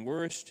was getting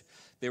worse.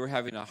 They were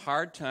having a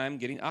hard time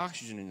getting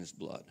oxygen in his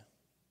blood.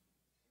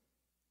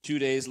 2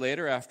 days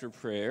later, after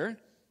prayer,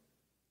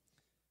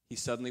 he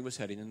suddenly was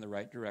heading in the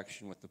right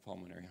direction with the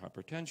pulmonary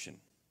hypertension.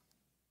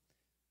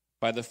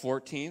 By the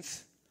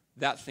 14th,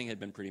 that thing had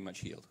been pretty much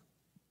healed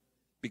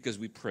because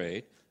we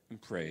prayed and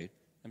prayed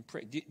and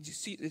prayed. Do you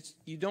see,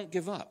 you don't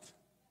give up.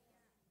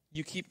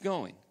 You keep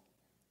going.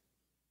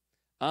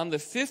 On the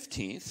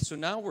 15th, so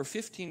now we're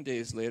 15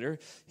 days later,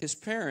 his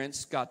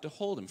parents got to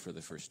hold him for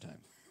the first time.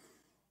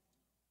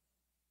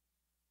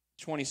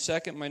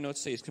 22nd, my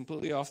notes say he's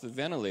completely off the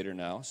ventilator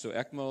now, so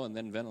ECMO and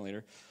then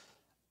ventilator.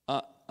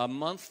 2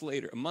 months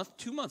later,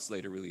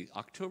 really,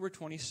 October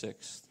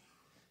 26th,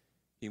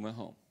 he went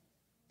home.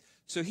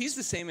 So he's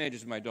the same age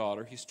as my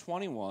daughter. He's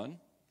 21,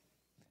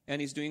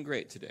 and he's doing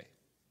great today.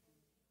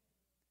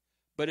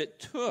 But it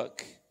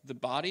took the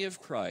body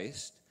of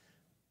Christ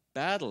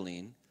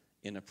battling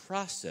in a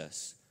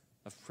process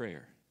of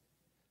prayer.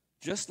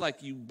 Just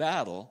like you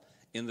battle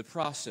in the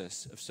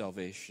process of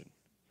salvation.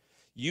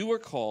 You were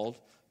called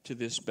to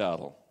this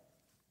battle.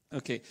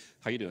 Okay,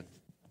 how you doing?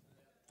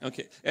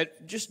 Okay, and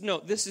just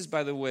note, this is,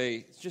 by the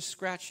way, just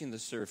scratching the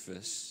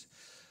surface.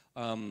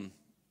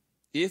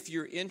 If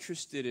you're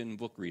interested in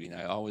book reading,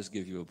 I always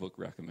give you a book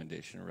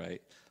recommendation,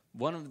 right?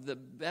 One of the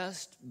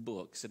best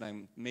books, and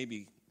I'm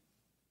maybe,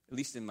 at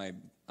least in my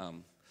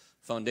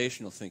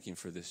foundational thinking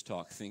for this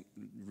talk,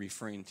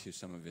 referring to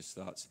some of his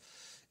thoughts,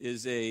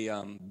 is a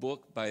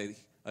book by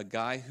a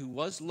guy who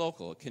was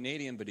local, a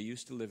Canadian, but he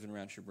used to live in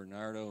Rancho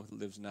Bernardo, who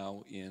lives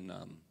now in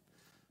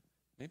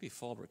maybe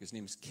Fallbrook. His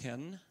name's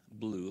Ken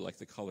Blue, like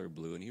the color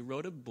blue, and he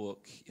wrote a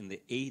book in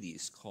the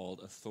 80s called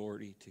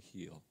Authority to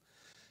Heal.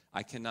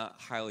 I cannot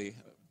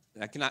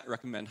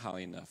recommend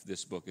highly enough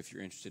this book if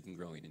you're interested in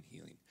growing and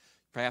healing.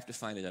 You probably have to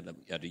find it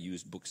at a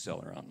used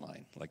bookseller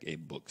online, like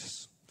Abe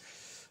Books.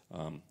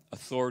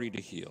 Authority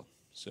to Heal.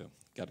 So,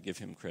 got to give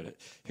him credit.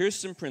 Here's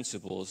some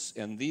principles,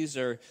 and these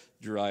are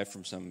derived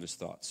from some of his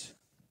thoughts.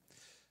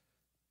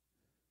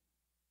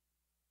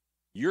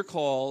 You're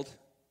called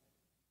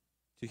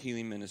to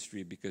healing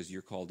ministry because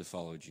you're called to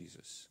follow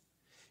Jesus.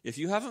 If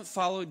you haven't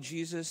followed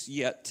Jesus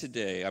yet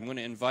today, I'm going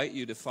to invite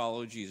you to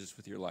follow Jesus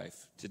with your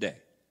life today.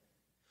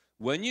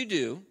 When you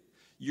do,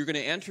 you're going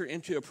to enter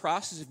into a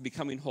process of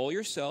becoming whole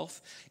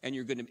yourself, and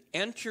you're going to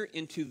enter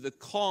into the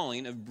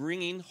calling of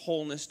bringing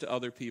wholeness to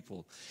other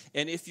people.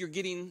 And if you're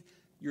giving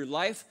your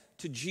life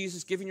to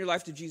Jesus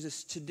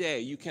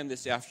today, you can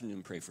this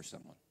afternoon pray for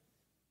someone.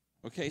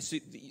 Okay, so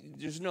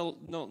there's no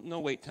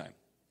wait time.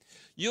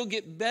 You'll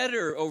get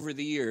better over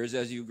the years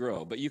as you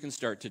grow, but you can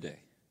start today.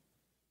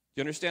 Do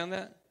you understand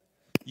that?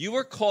 You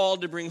are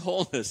called to bring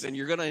wholeness, and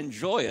you're going to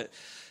enjoy it.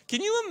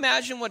 Can you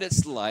imagine what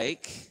it's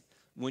like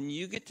when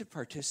you get to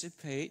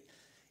participate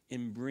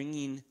in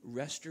bringing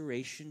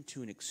restoration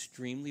to an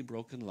extremely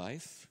broken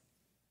life?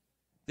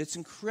 That's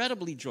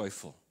incredibly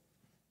joyful.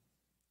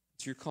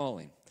 It's your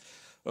calling.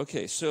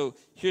 Okay, so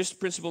here's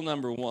principle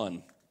number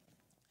 1.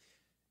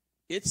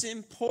 It's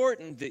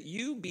important that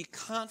you be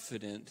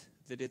confident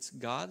that it's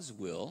God's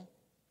will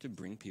to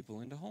bring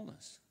people into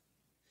wholeness.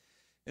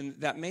 And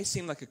that may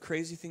seem like a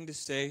crazy thing to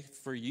say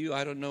for you.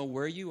 I don't know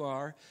where you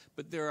are,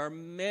 but there are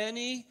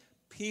many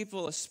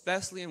people,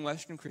 especially in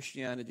Western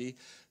Christianity,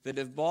 that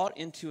have bought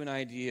into an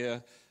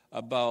idea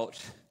about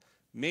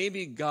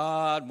maybe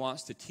God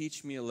wants to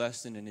teach me a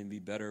lesson and it'd be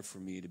better for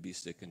me to be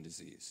sick and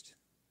diseased.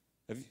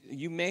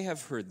 You may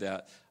have heard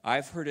that.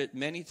 I've heard it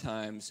many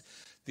times.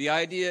 The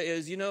idea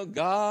is,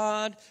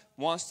 God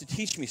wants to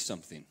teach me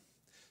something.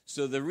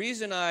 So the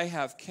reason I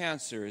have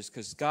cancer is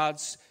because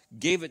God's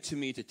gave it to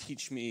me to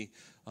teach me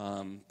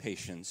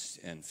patience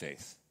and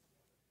faith.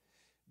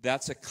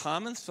 That's a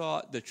common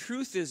thought. The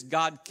truth is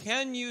God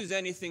can use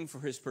anything for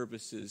his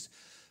purposes.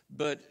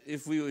 But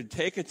if we would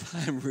take a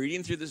time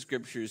reading through the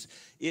scriptures,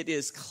 it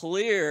is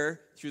clear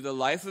through the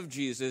life of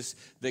Jesus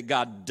that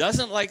God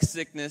doesn't like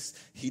sickness,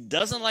 he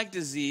doesn't like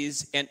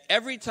disease, and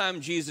every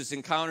time Jesus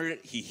encountered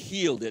it, he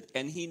healed it,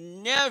 and he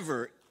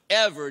never,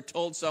 ever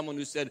told someone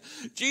who said,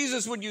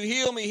 Jesus, would you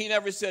heal me? He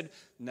never said,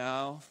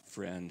 now,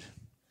 friend,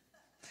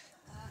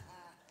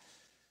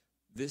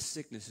 this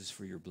sickness is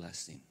for your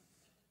blessing.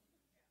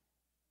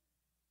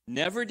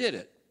 Never did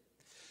it.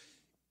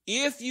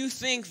 If you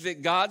think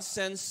that God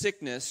sends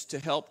sickness to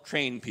help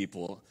train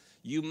people,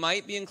 you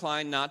might be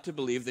inclined not to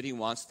believe that he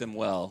wants them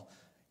well.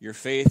 Your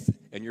faith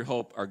and your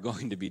hope are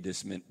going to be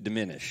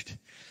diminished.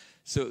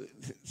 So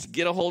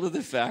get a hold of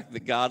the fact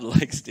that God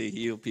likes to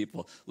heal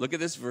people. Look at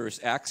this verse,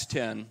 Acts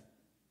 10.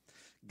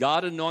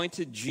 God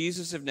anointed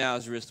Jesus of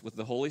Nazareth with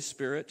the Holy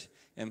Spirit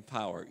and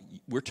power.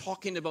 We're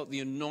talking about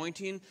the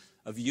anointing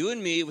of you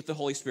and me with the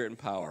Holy Spirit and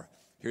power.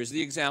 Here's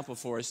the example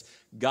for us.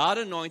 God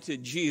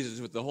anointed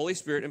Jesus with the Holy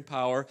Spirit and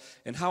power,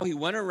 and how he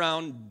went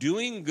around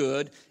doing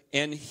good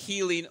and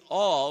healing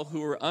all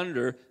who were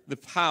under the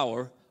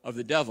power of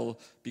the devil,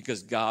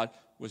 because God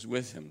was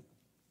with him.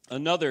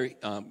 Another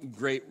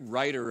great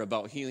writer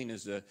about healing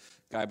is a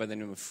guy by the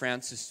name of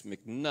Francis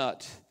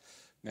McNutt.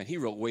 Man, he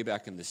wrote way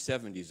back in the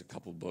 70s a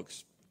couple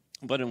books.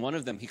 But in one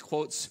of them, he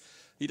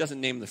doesn't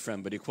name the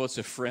friend, but he quotes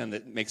a friend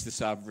that makes this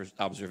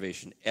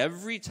observation.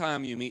 Every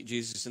time you meet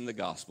Jesus in the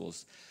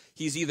Gospels,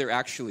 he's either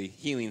actually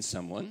healing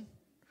someone,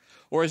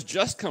 or has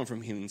just come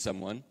from healing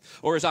someone,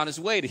 or is on his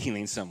way to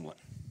healing someone.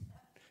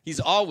 He's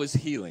always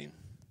healing.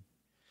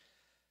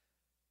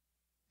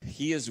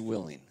 He is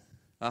willing.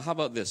 How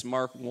about this?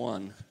 Mark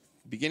 1,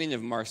 beginning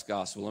of Mark's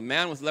Gospel. A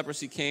man with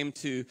leprosy came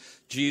to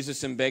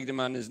Jesus and begged him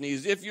on his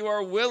knees, if you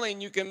are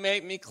willing, you can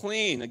make me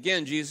clean.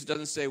 Again, Jesus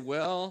doesn't say,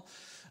 well,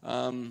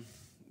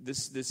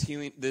 this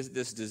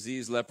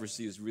disease,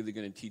 leprosy, is really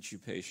going to teach you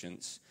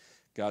patience.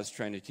 God's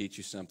trying to teach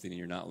you something and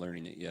you're not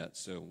learning it yet,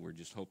 so we're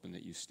just hoping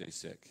that you stay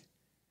sick.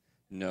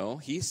 No,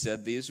 he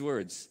said these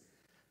words,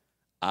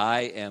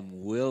 I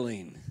am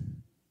willing.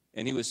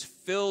 And he was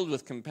filled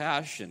with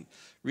compassion,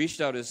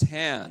 reached out his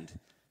hand,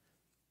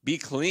 be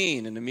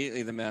clean, and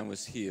immediately the man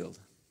was healed.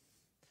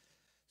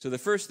 So the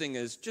first thing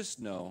is,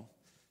 just know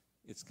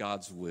it's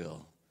God's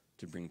will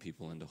to bring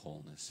people into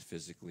wholeness,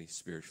 physically,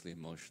 spiritually,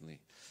 emotionally.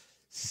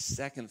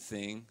 Second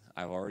thing,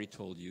 I've already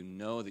told you,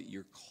 know that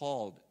you're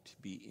called to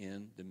be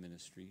in the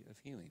ministry of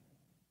healing.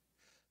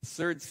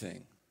 Third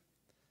thing,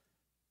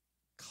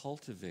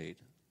 cultivate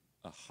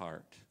a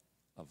heart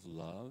of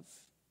love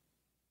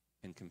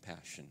and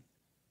compassion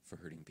for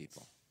hurting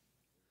people.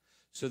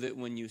 So that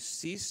when you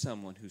see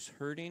someone who's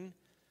hurting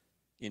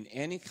in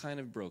any kind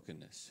of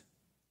brokenness,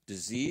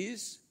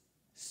 disease,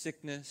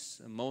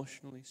 sickness,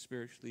 emotionally,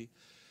 spiritually,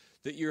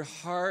 that your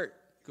heart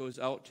goes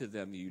out to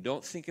them. You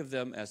don't think of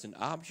them as an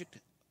object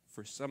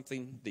for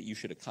something that you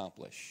should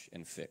accomplish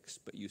and fix,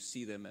 but you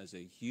see them as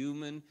a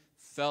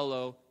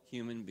fellow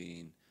human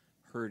being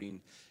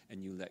hurting,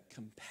 and you let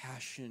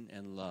compassion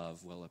and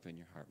love well up in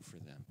your heart for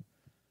them.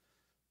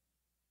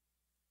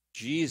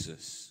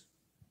 Jesus,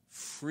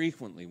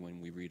 frequently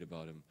when we read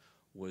about him,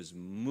 was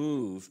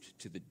moved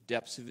to the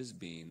depths of his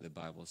being, the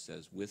Bible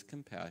says, with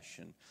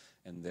compassion,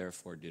 and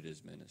therefore did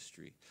his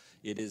ministry.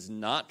 It is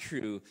not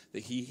true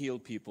that he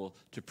healed people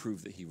to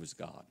prove that he was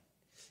God.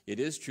 It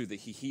is true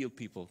that he healed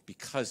people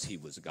because he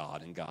was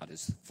God, and God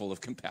is full of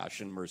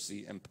compassion,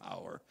 mercy, and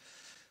power.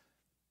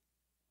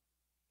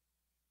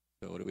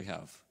 So what do we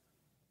have?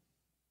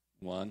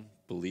 1,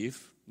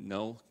 belief.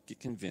 No, get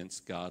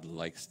convinced God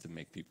likes to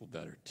make people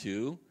better.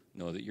 2,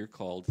 know that you're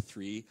called.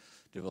 3,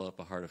 develop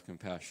a heart of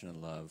compassion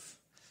and love.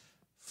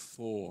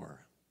 4,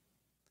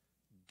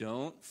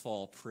 don't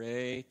fall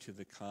prey to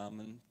the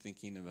common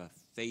thinking of a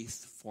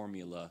faith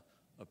formula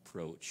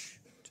approach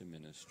to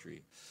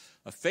ministry.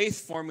 A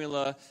faith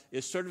formula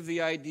is sort of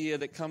the idea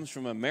that comes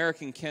from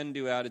American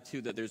can-do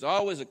attitude that there's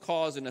always a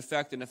cause and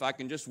effect, and if I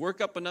can just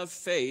work up enough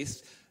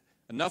faith,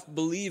 enough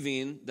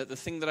believing that the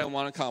thing that I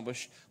want to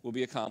accomplish will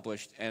be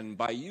accomplished, and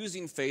by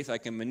using faith, I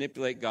can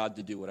manipulate God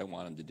to do what I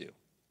want him to do.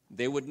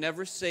 They would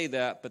never say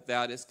that, but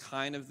that is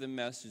kind of the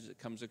message that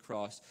comes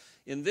across.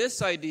 In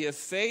this idea,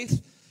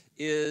 faith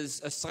is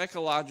a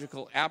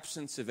psychological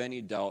absence of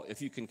any doubt.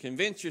 If you can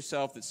convince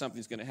yourself that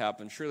something's going to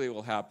happen, surely it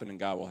will happen and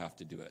God will have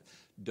to do it.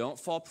 Don't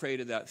fall prey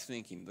to that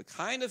thinking. The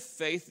kind of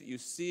faith that you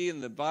see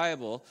in the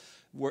Bible,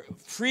 where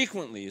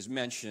frequently is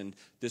mentioned,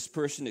 this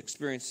person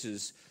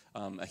experiences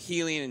a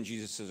healing, and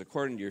Jesus says,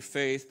 according to your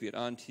faith, be it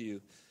unto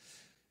you.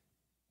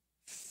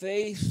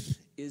 Faith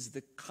is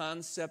the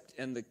concept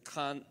and the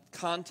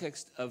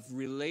context of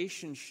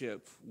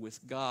relationship with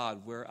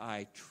God, where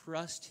I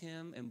trust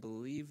him and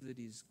believe that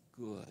he's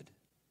good.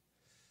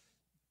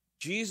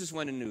 Jesus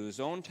went into his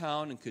own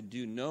town and could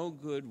do no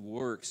good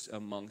works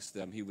amongst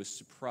them. He was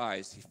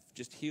surprised. He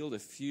just healed a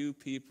few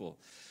people.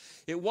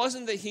 It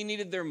wasn't that he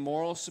needed their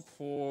moral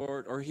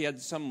support or he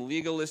had some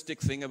legalistic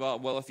thing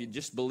about, well, if you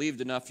just believed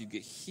enough, you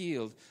get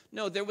healed.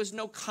 No, there was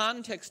no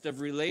context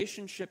of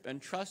relationship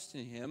and trust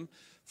in him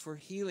for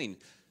healing,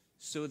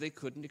 so they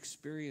couldn't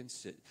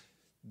experience it.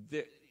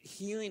 The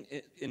healing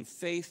in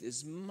faith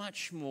is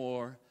much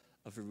more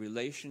of a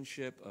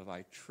relationship of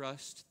I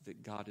trust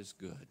that God is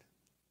good.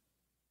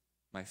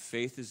 My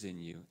faith is in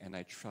you, and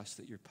I trust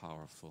that you're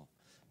powerful.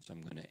 So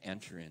I'm going to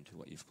enter into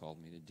what you've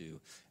called me to do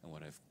and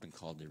what I've been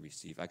called to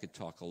receive. I could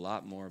talk a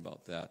lot more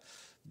about that,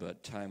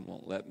 but time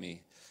won't let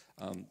me.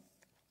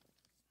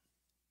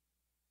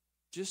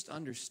 Just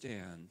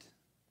understand,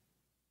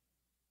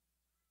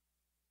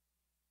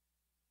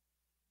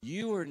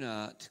 you are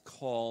not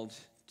called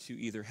to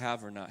either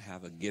have or not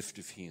have a gift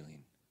of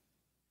healing.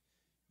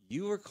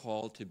 You are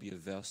called to be a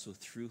vessel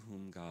through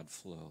whom God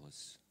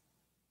flows.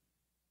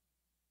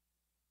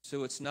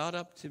 So it's not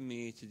up to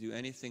me to do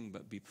anything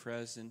but be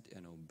present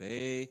and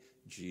obey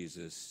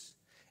Jesus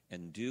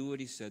and do what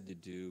he said to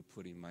do,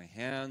 putting my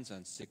hands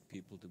on sick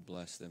people to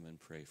bless them and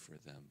pray for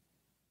them.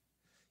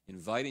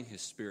 Inviting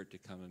his Spirit to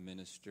come and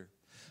minister.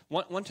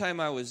 One time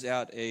I was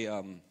at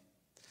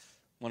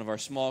one of our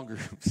small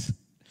groups,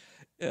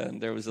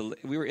 and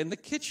we were in the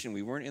kitchen.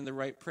 We weren't in the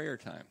right prayer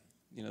time.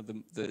 You know,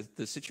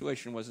 the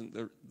situation wasn't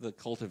the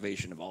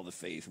cultivation of all the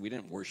faith. We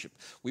didn't worship.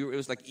 It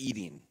was like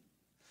eating.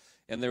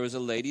 And there was a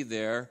lady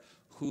there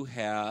who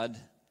had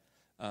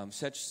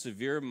such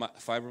severe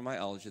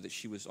fibromyalgia that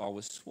she was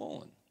always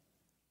swollen.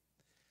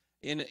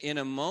 In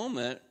a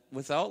moment,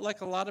 without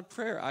like a lot of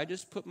prayer, I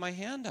just put my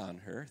hand on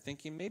her,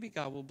 thinking maybe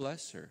God will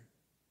bless her.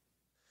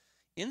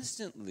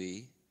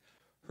 Instantly,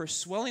 her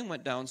swelling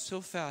went down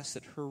so fast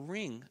that her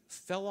ring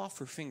fell off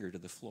her finger to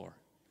the floor.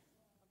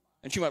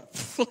 And she went,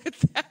 look at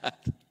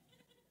that.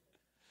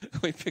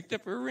 We picked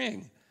up her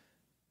ring.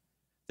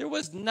 There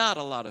was not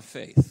a lot of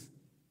faith.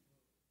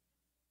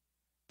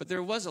 But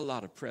there was a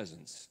lot of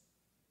presence.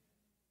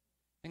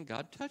 And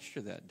God touched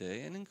her that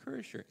day and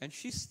encouraged her. And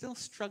she's still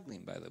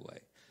struggling, by the way.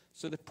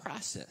 So the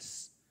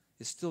process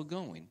is still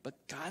going. But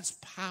God's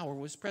power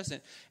was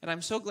present. And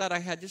I'm so glad I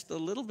had just a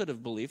little bit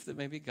of belief that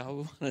maybe God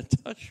would want to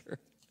touch her.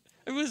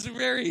 It was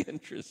very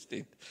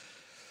interesting.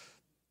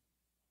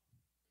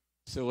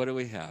 So what do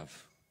we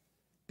have?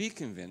 Be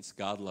convinced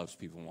God loves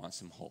people and wants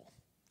them whole.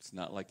 It's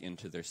not like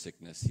into their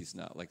sickness. He's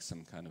not like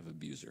some kind of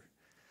abuser.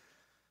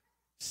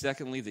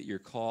 Secondly, that you're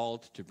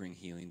called to bring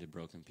healing to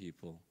broken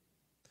people.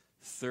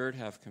 Third,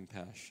 have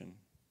compassion.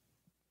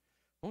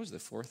 What was the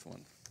fourth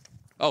one?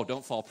 Oh,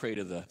 don't fall prey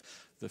to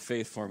the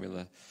faith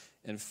formula.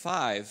 And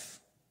 5,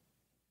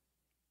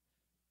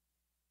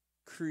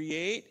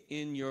 create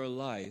in your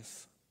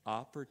life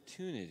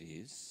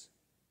opportunities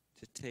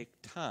to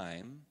take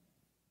time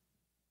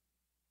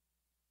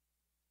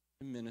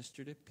to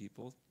minister to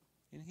people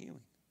in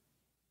healing.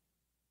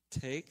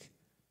 Take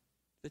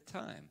the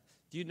time.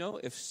 Do you know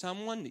if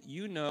someone that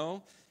you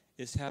know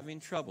is having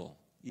trouble,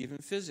 even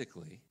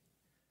physically,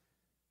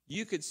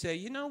 you could say,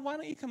 you know, why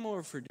don't you come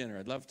over for dinner?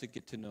 I'd love to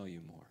get to know you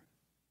more.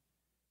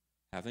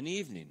 Have an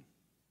evening.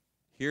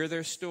 Hear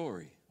their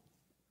story.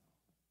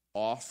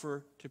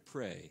 Offer to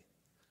pray.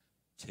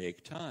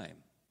 Take time.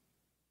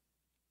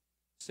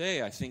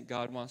 Say, I think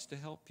God wants to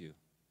help you.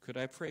 Could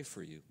I pray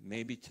for you?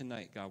 Maybe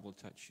tonight God will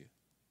touch you.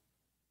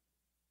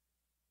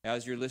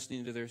 As you're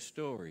listening to their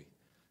story,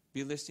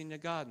 be listening to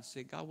God and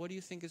say, God, what do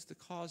you think is the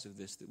cause of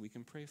this that we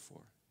can pray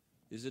for?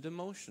 Is it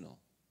emotional?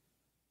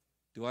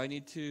 Do I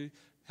need to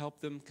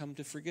help them come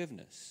to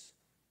forgiveness?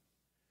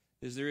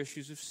 Is there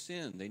issues of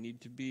sin? They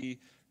need to be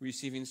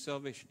receiving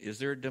salvation. Is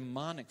there a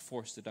demonic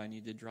force that I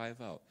need to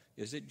drive out?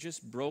 Is it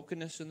just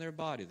brokenness in their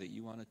body that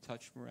you want to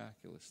touch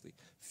miraculously?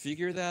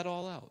 Figure that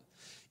all out.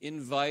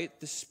 Invite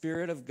the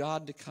Spirit of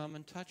God to come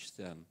and touch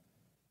them.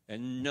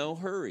 And no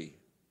hurry.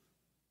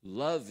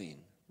 Loving,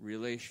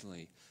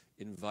 relationally.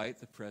 Invite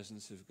the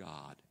presence of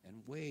God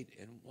and wait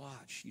and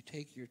watch. You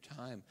take your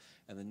time,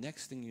 and the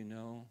next thing you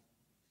know,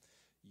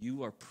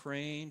 you are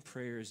praying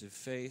prayers of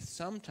faith,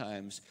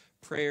 sometimes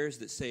prayers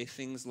that say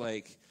things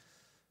like,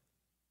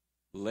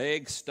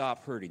 legs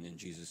stop hurting in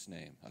Jesus'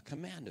 name, a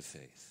command of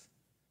faith.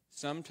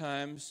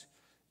 Sometimes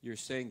you're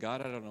saying,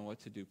 God, I don't know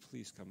what to do.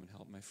 Please come and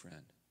help my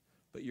friend.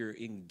 But you're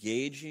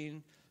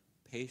engaging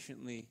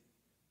patiently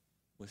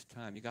with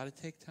time. You got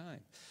to take time.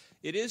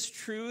 It is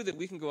true that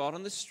we can go out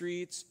on the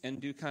streets and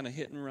do kind of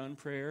hit and run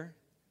prayer,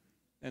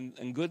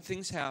 and good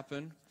things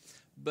happen,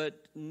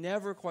 but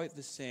never quite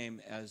the same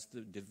as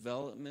the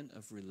development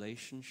of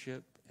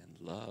relationship and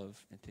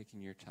love and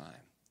taking your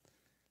time.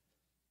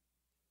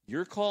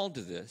 You're called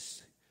to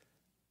this,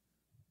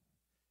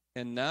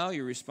 and now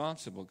you're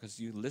responsible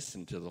because you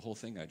listened to the whole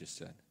thing I just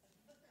said.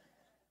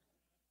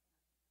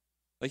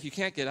 Like, you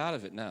can't get out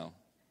of it now.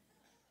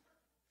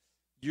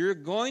 You're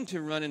going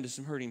to run into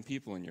some hurting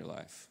people in your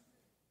life.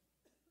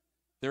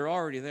 They're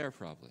already there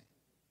probably.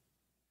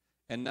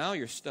 And now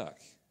you're stuck.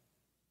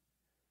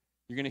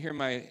 You're going to hear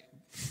my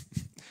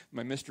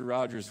Mr.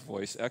 Rogers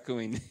voice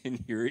echoing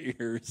in your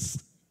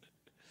ears.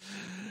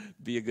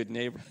 Be a good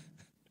neighbor.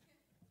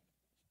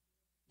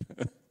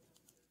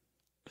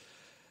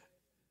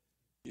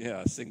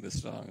 Yeah, sing the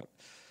song.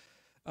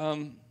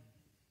 I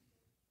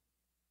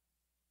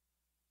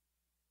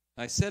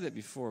said it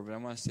before, but I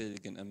want to say it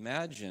again.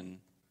 Imagine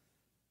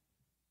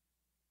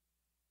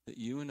that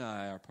you and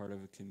I are part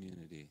of a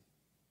community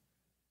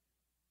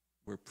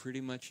where pretty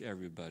much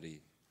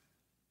everybody,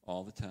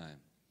 all the time,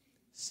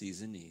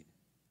 sees a need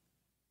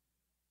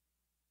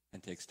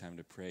and takes time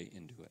to pray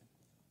into it.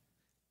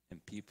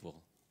 And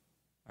people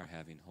are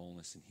having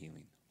wholeness and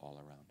healing all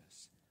around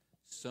us.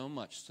 So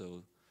much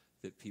so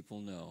that people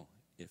know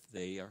if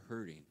they are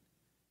hurting,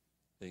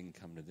 they can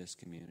come to this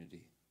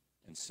community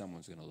and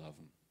someone's going to love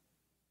them.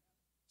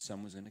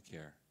 Someone's going to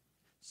care.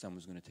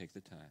 Someone's going to take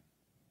the time.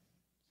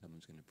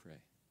 Someone's going to pray.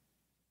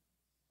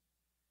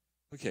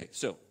 Okay,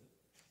 so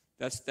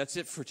that's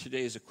it for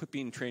today's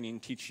equipping, training,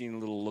 teaching, a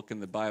little look in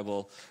the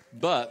Bible.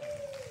 But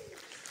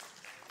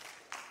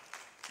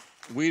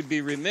we'd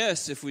be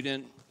remiss if we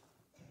didn't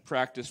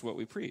practice what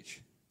we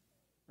preach,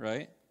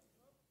 right?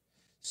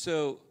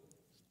 So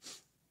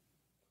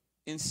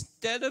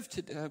instead of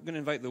today, I'm going to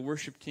invite the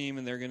worship team,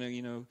 and they're going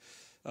to,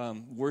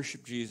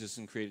 worship Jesus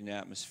and create an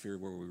atmosphere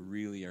where we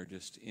really are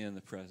just in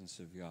the presence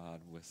of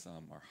God with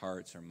our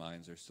hearts, our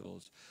minds, our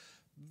souls.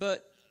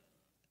 But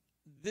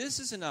this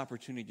is an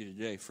opportunity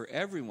today for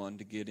everyone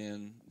to get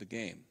in the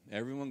game.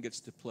 Everyone gets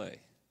to play.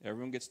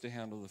 Everyone gets to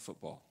handle the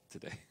football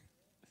today.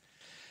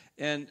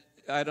 And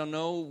I don't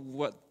know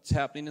what's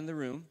happening in the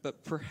room,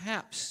 but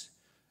perhaps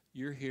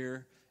you're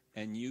here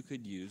and you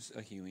could use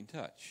a healing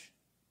touch.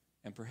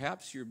 And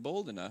perhaps you're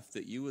bold enough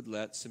that you would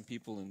let some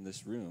people in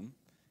this room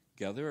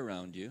gather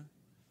around you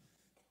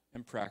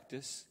and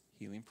practice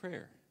healing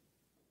prayer.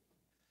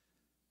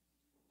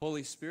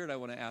 Holy Spirit, I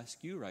want to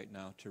ask you right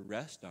now to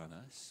rest on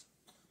us,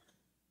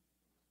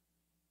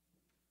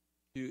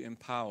 to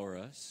empower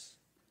us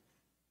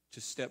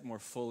to step more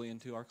fully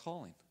into our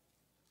calling.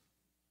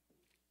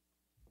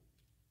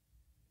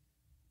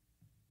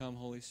 Come,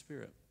 Holy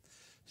Spirit.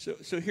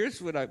 So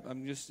here's what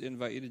I'm just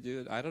invite you to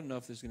do. I don't know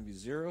if there's going to be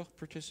 0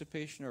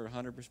 participation or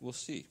 100%. We'll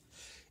see.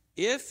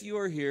 If you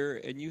are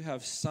here and you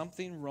have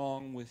something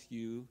wrong with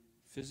you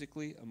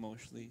physically,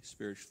 emotionally,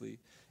 spiritually,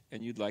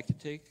 and you'd like to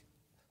take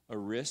a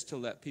risk to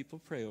let people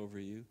pray over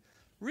you,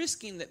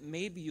 risking that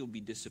maybe you'll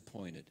be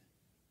disappointed,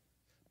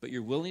 but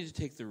you're willing to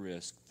take the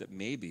risk that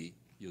maybe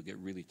you'll get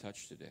really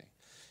touched today.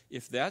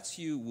 If that's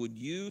you, would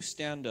you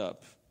stand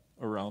up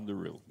around the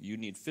room? You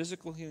need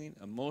physical healing,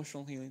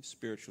 emotional healing,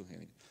 spiritual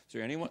healing. Is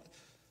there anyone?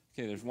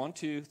 Okay, there's 1,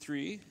 2,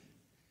 3,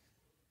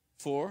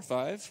 4,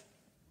 5.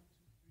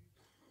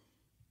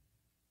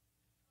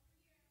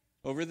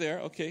 Over there,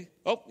 okay.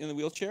 Oh, in the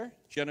wheelchair,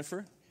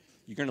 Jennifer.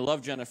 You're going to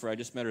love Jennifer. I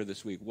just met her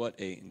this week. What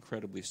an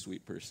incredibly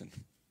sweet person.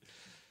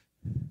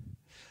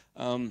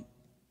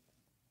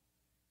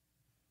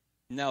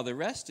 Now, the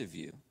rest of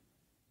you,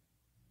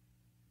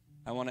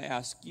 I want to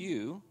ask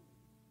you,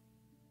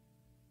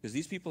 because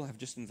these people have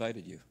just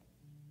invited you,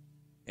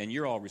 and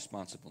you're all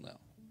responsible now.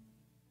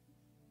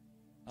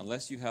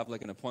 Unless you have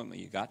like an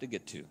appointment you got to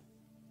get to,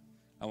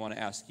 I want to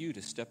ask you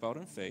to step out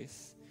in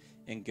faith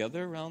and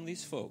gather around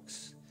these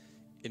folks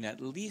in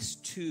at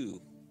least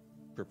 2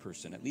 per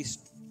person. At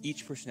least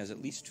each person has at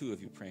least 2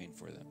 of you praying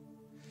for them.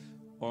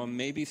 Or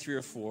maybe 3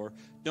 or 4.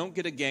 Don't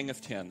get a gang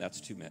of 10.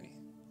 That's too many.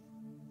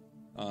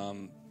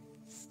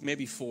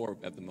 Maybe 4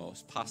 at the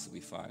most, possibly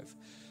 5.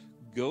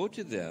 Go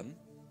to them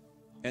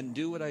and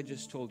do what I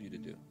just told you to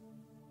do.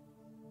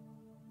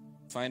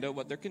 Find out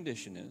what their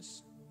condition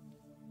is.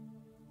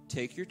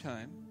 Take your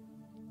time.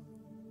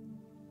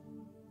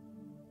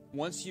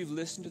 Once you've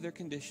listened to their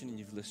condition and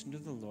you've listened to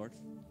the Lord,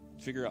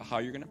 figure out how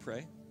you're going to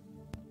pray.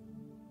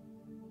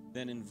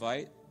 Then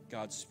invite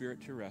God's Spirit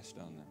to rest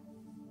on them.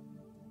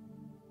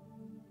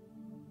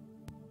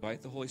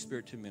 Invite the Holy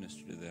Spirit to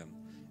minister to them.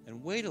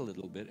 And wait a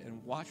little bit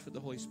and watch what the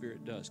Holy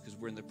Spirit does, because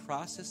we're in the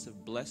process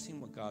of blessing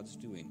what God's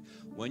doing.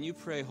 When you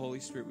pray, Holy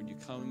Spirit, would you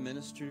come and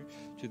minister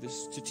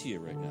to Tia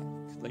right now?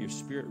 Let your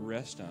Spirit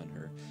rest on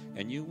her.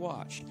 And you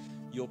watch.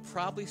 You'll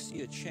probably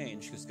see a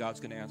change because God's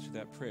going to answer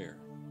that prayer.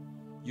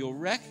 You'll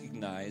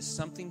recognize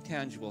something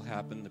tangible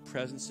happened. The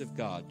presence of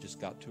God just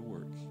got to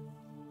work.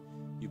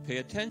 You pay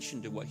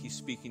attention to what He's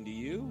speaking to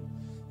you.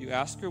 You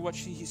ask her what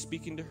He's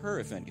speaking to her,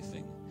 if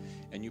anything.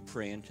 And you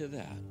pray into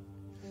that.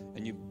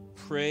 And you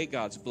pray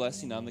God's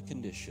blessing on the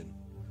condition.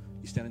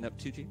 You standing up,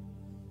 Tuti?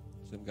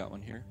 So I've got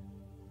one here.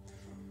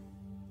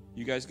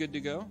 You guys good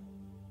to go?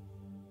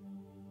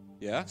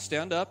 Yeah?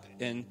 Stand up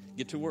and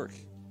get to work.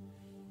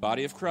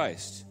 Body of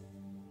Christ.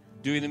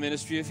 Doing the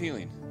ministry of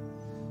healing.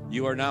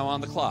 You are now on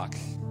the clock.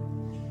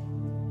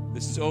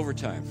 This is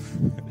overtime.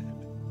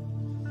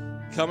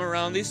 Come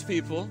around these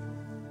people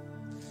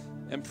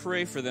and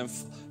pray for them.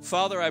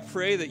 Father, I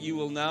pray that you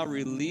will now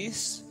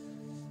release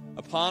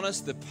upon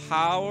us the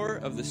power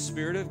of the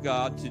Spirit of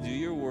God to do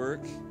your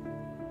work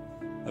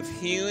of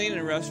healing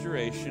and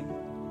restoration.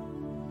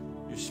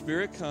 Your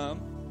Spirit come.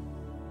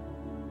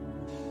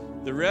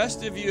 The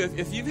rest of you,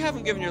 if you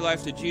haven't given your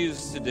life to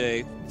Jesus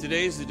today,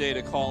 today's the day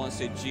to call and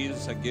say,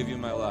 Jesus, I give you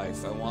my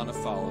life. I want to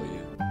follow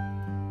you.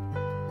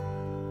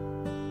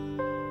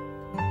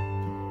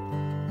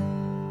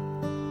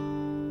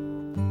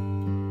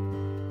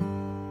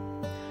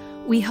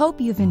 We hope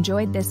you've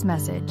enjoyed this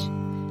message.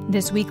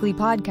 This weekly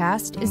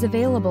podcast is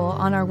available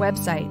on our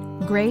website,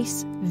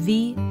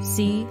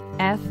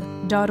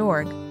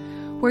 gracevcf.org,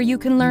 where you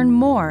can learn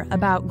more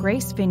about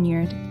Grace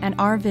Vineyard and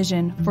our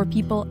vision for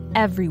people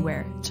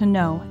everywhere to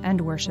know and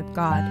worship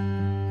God.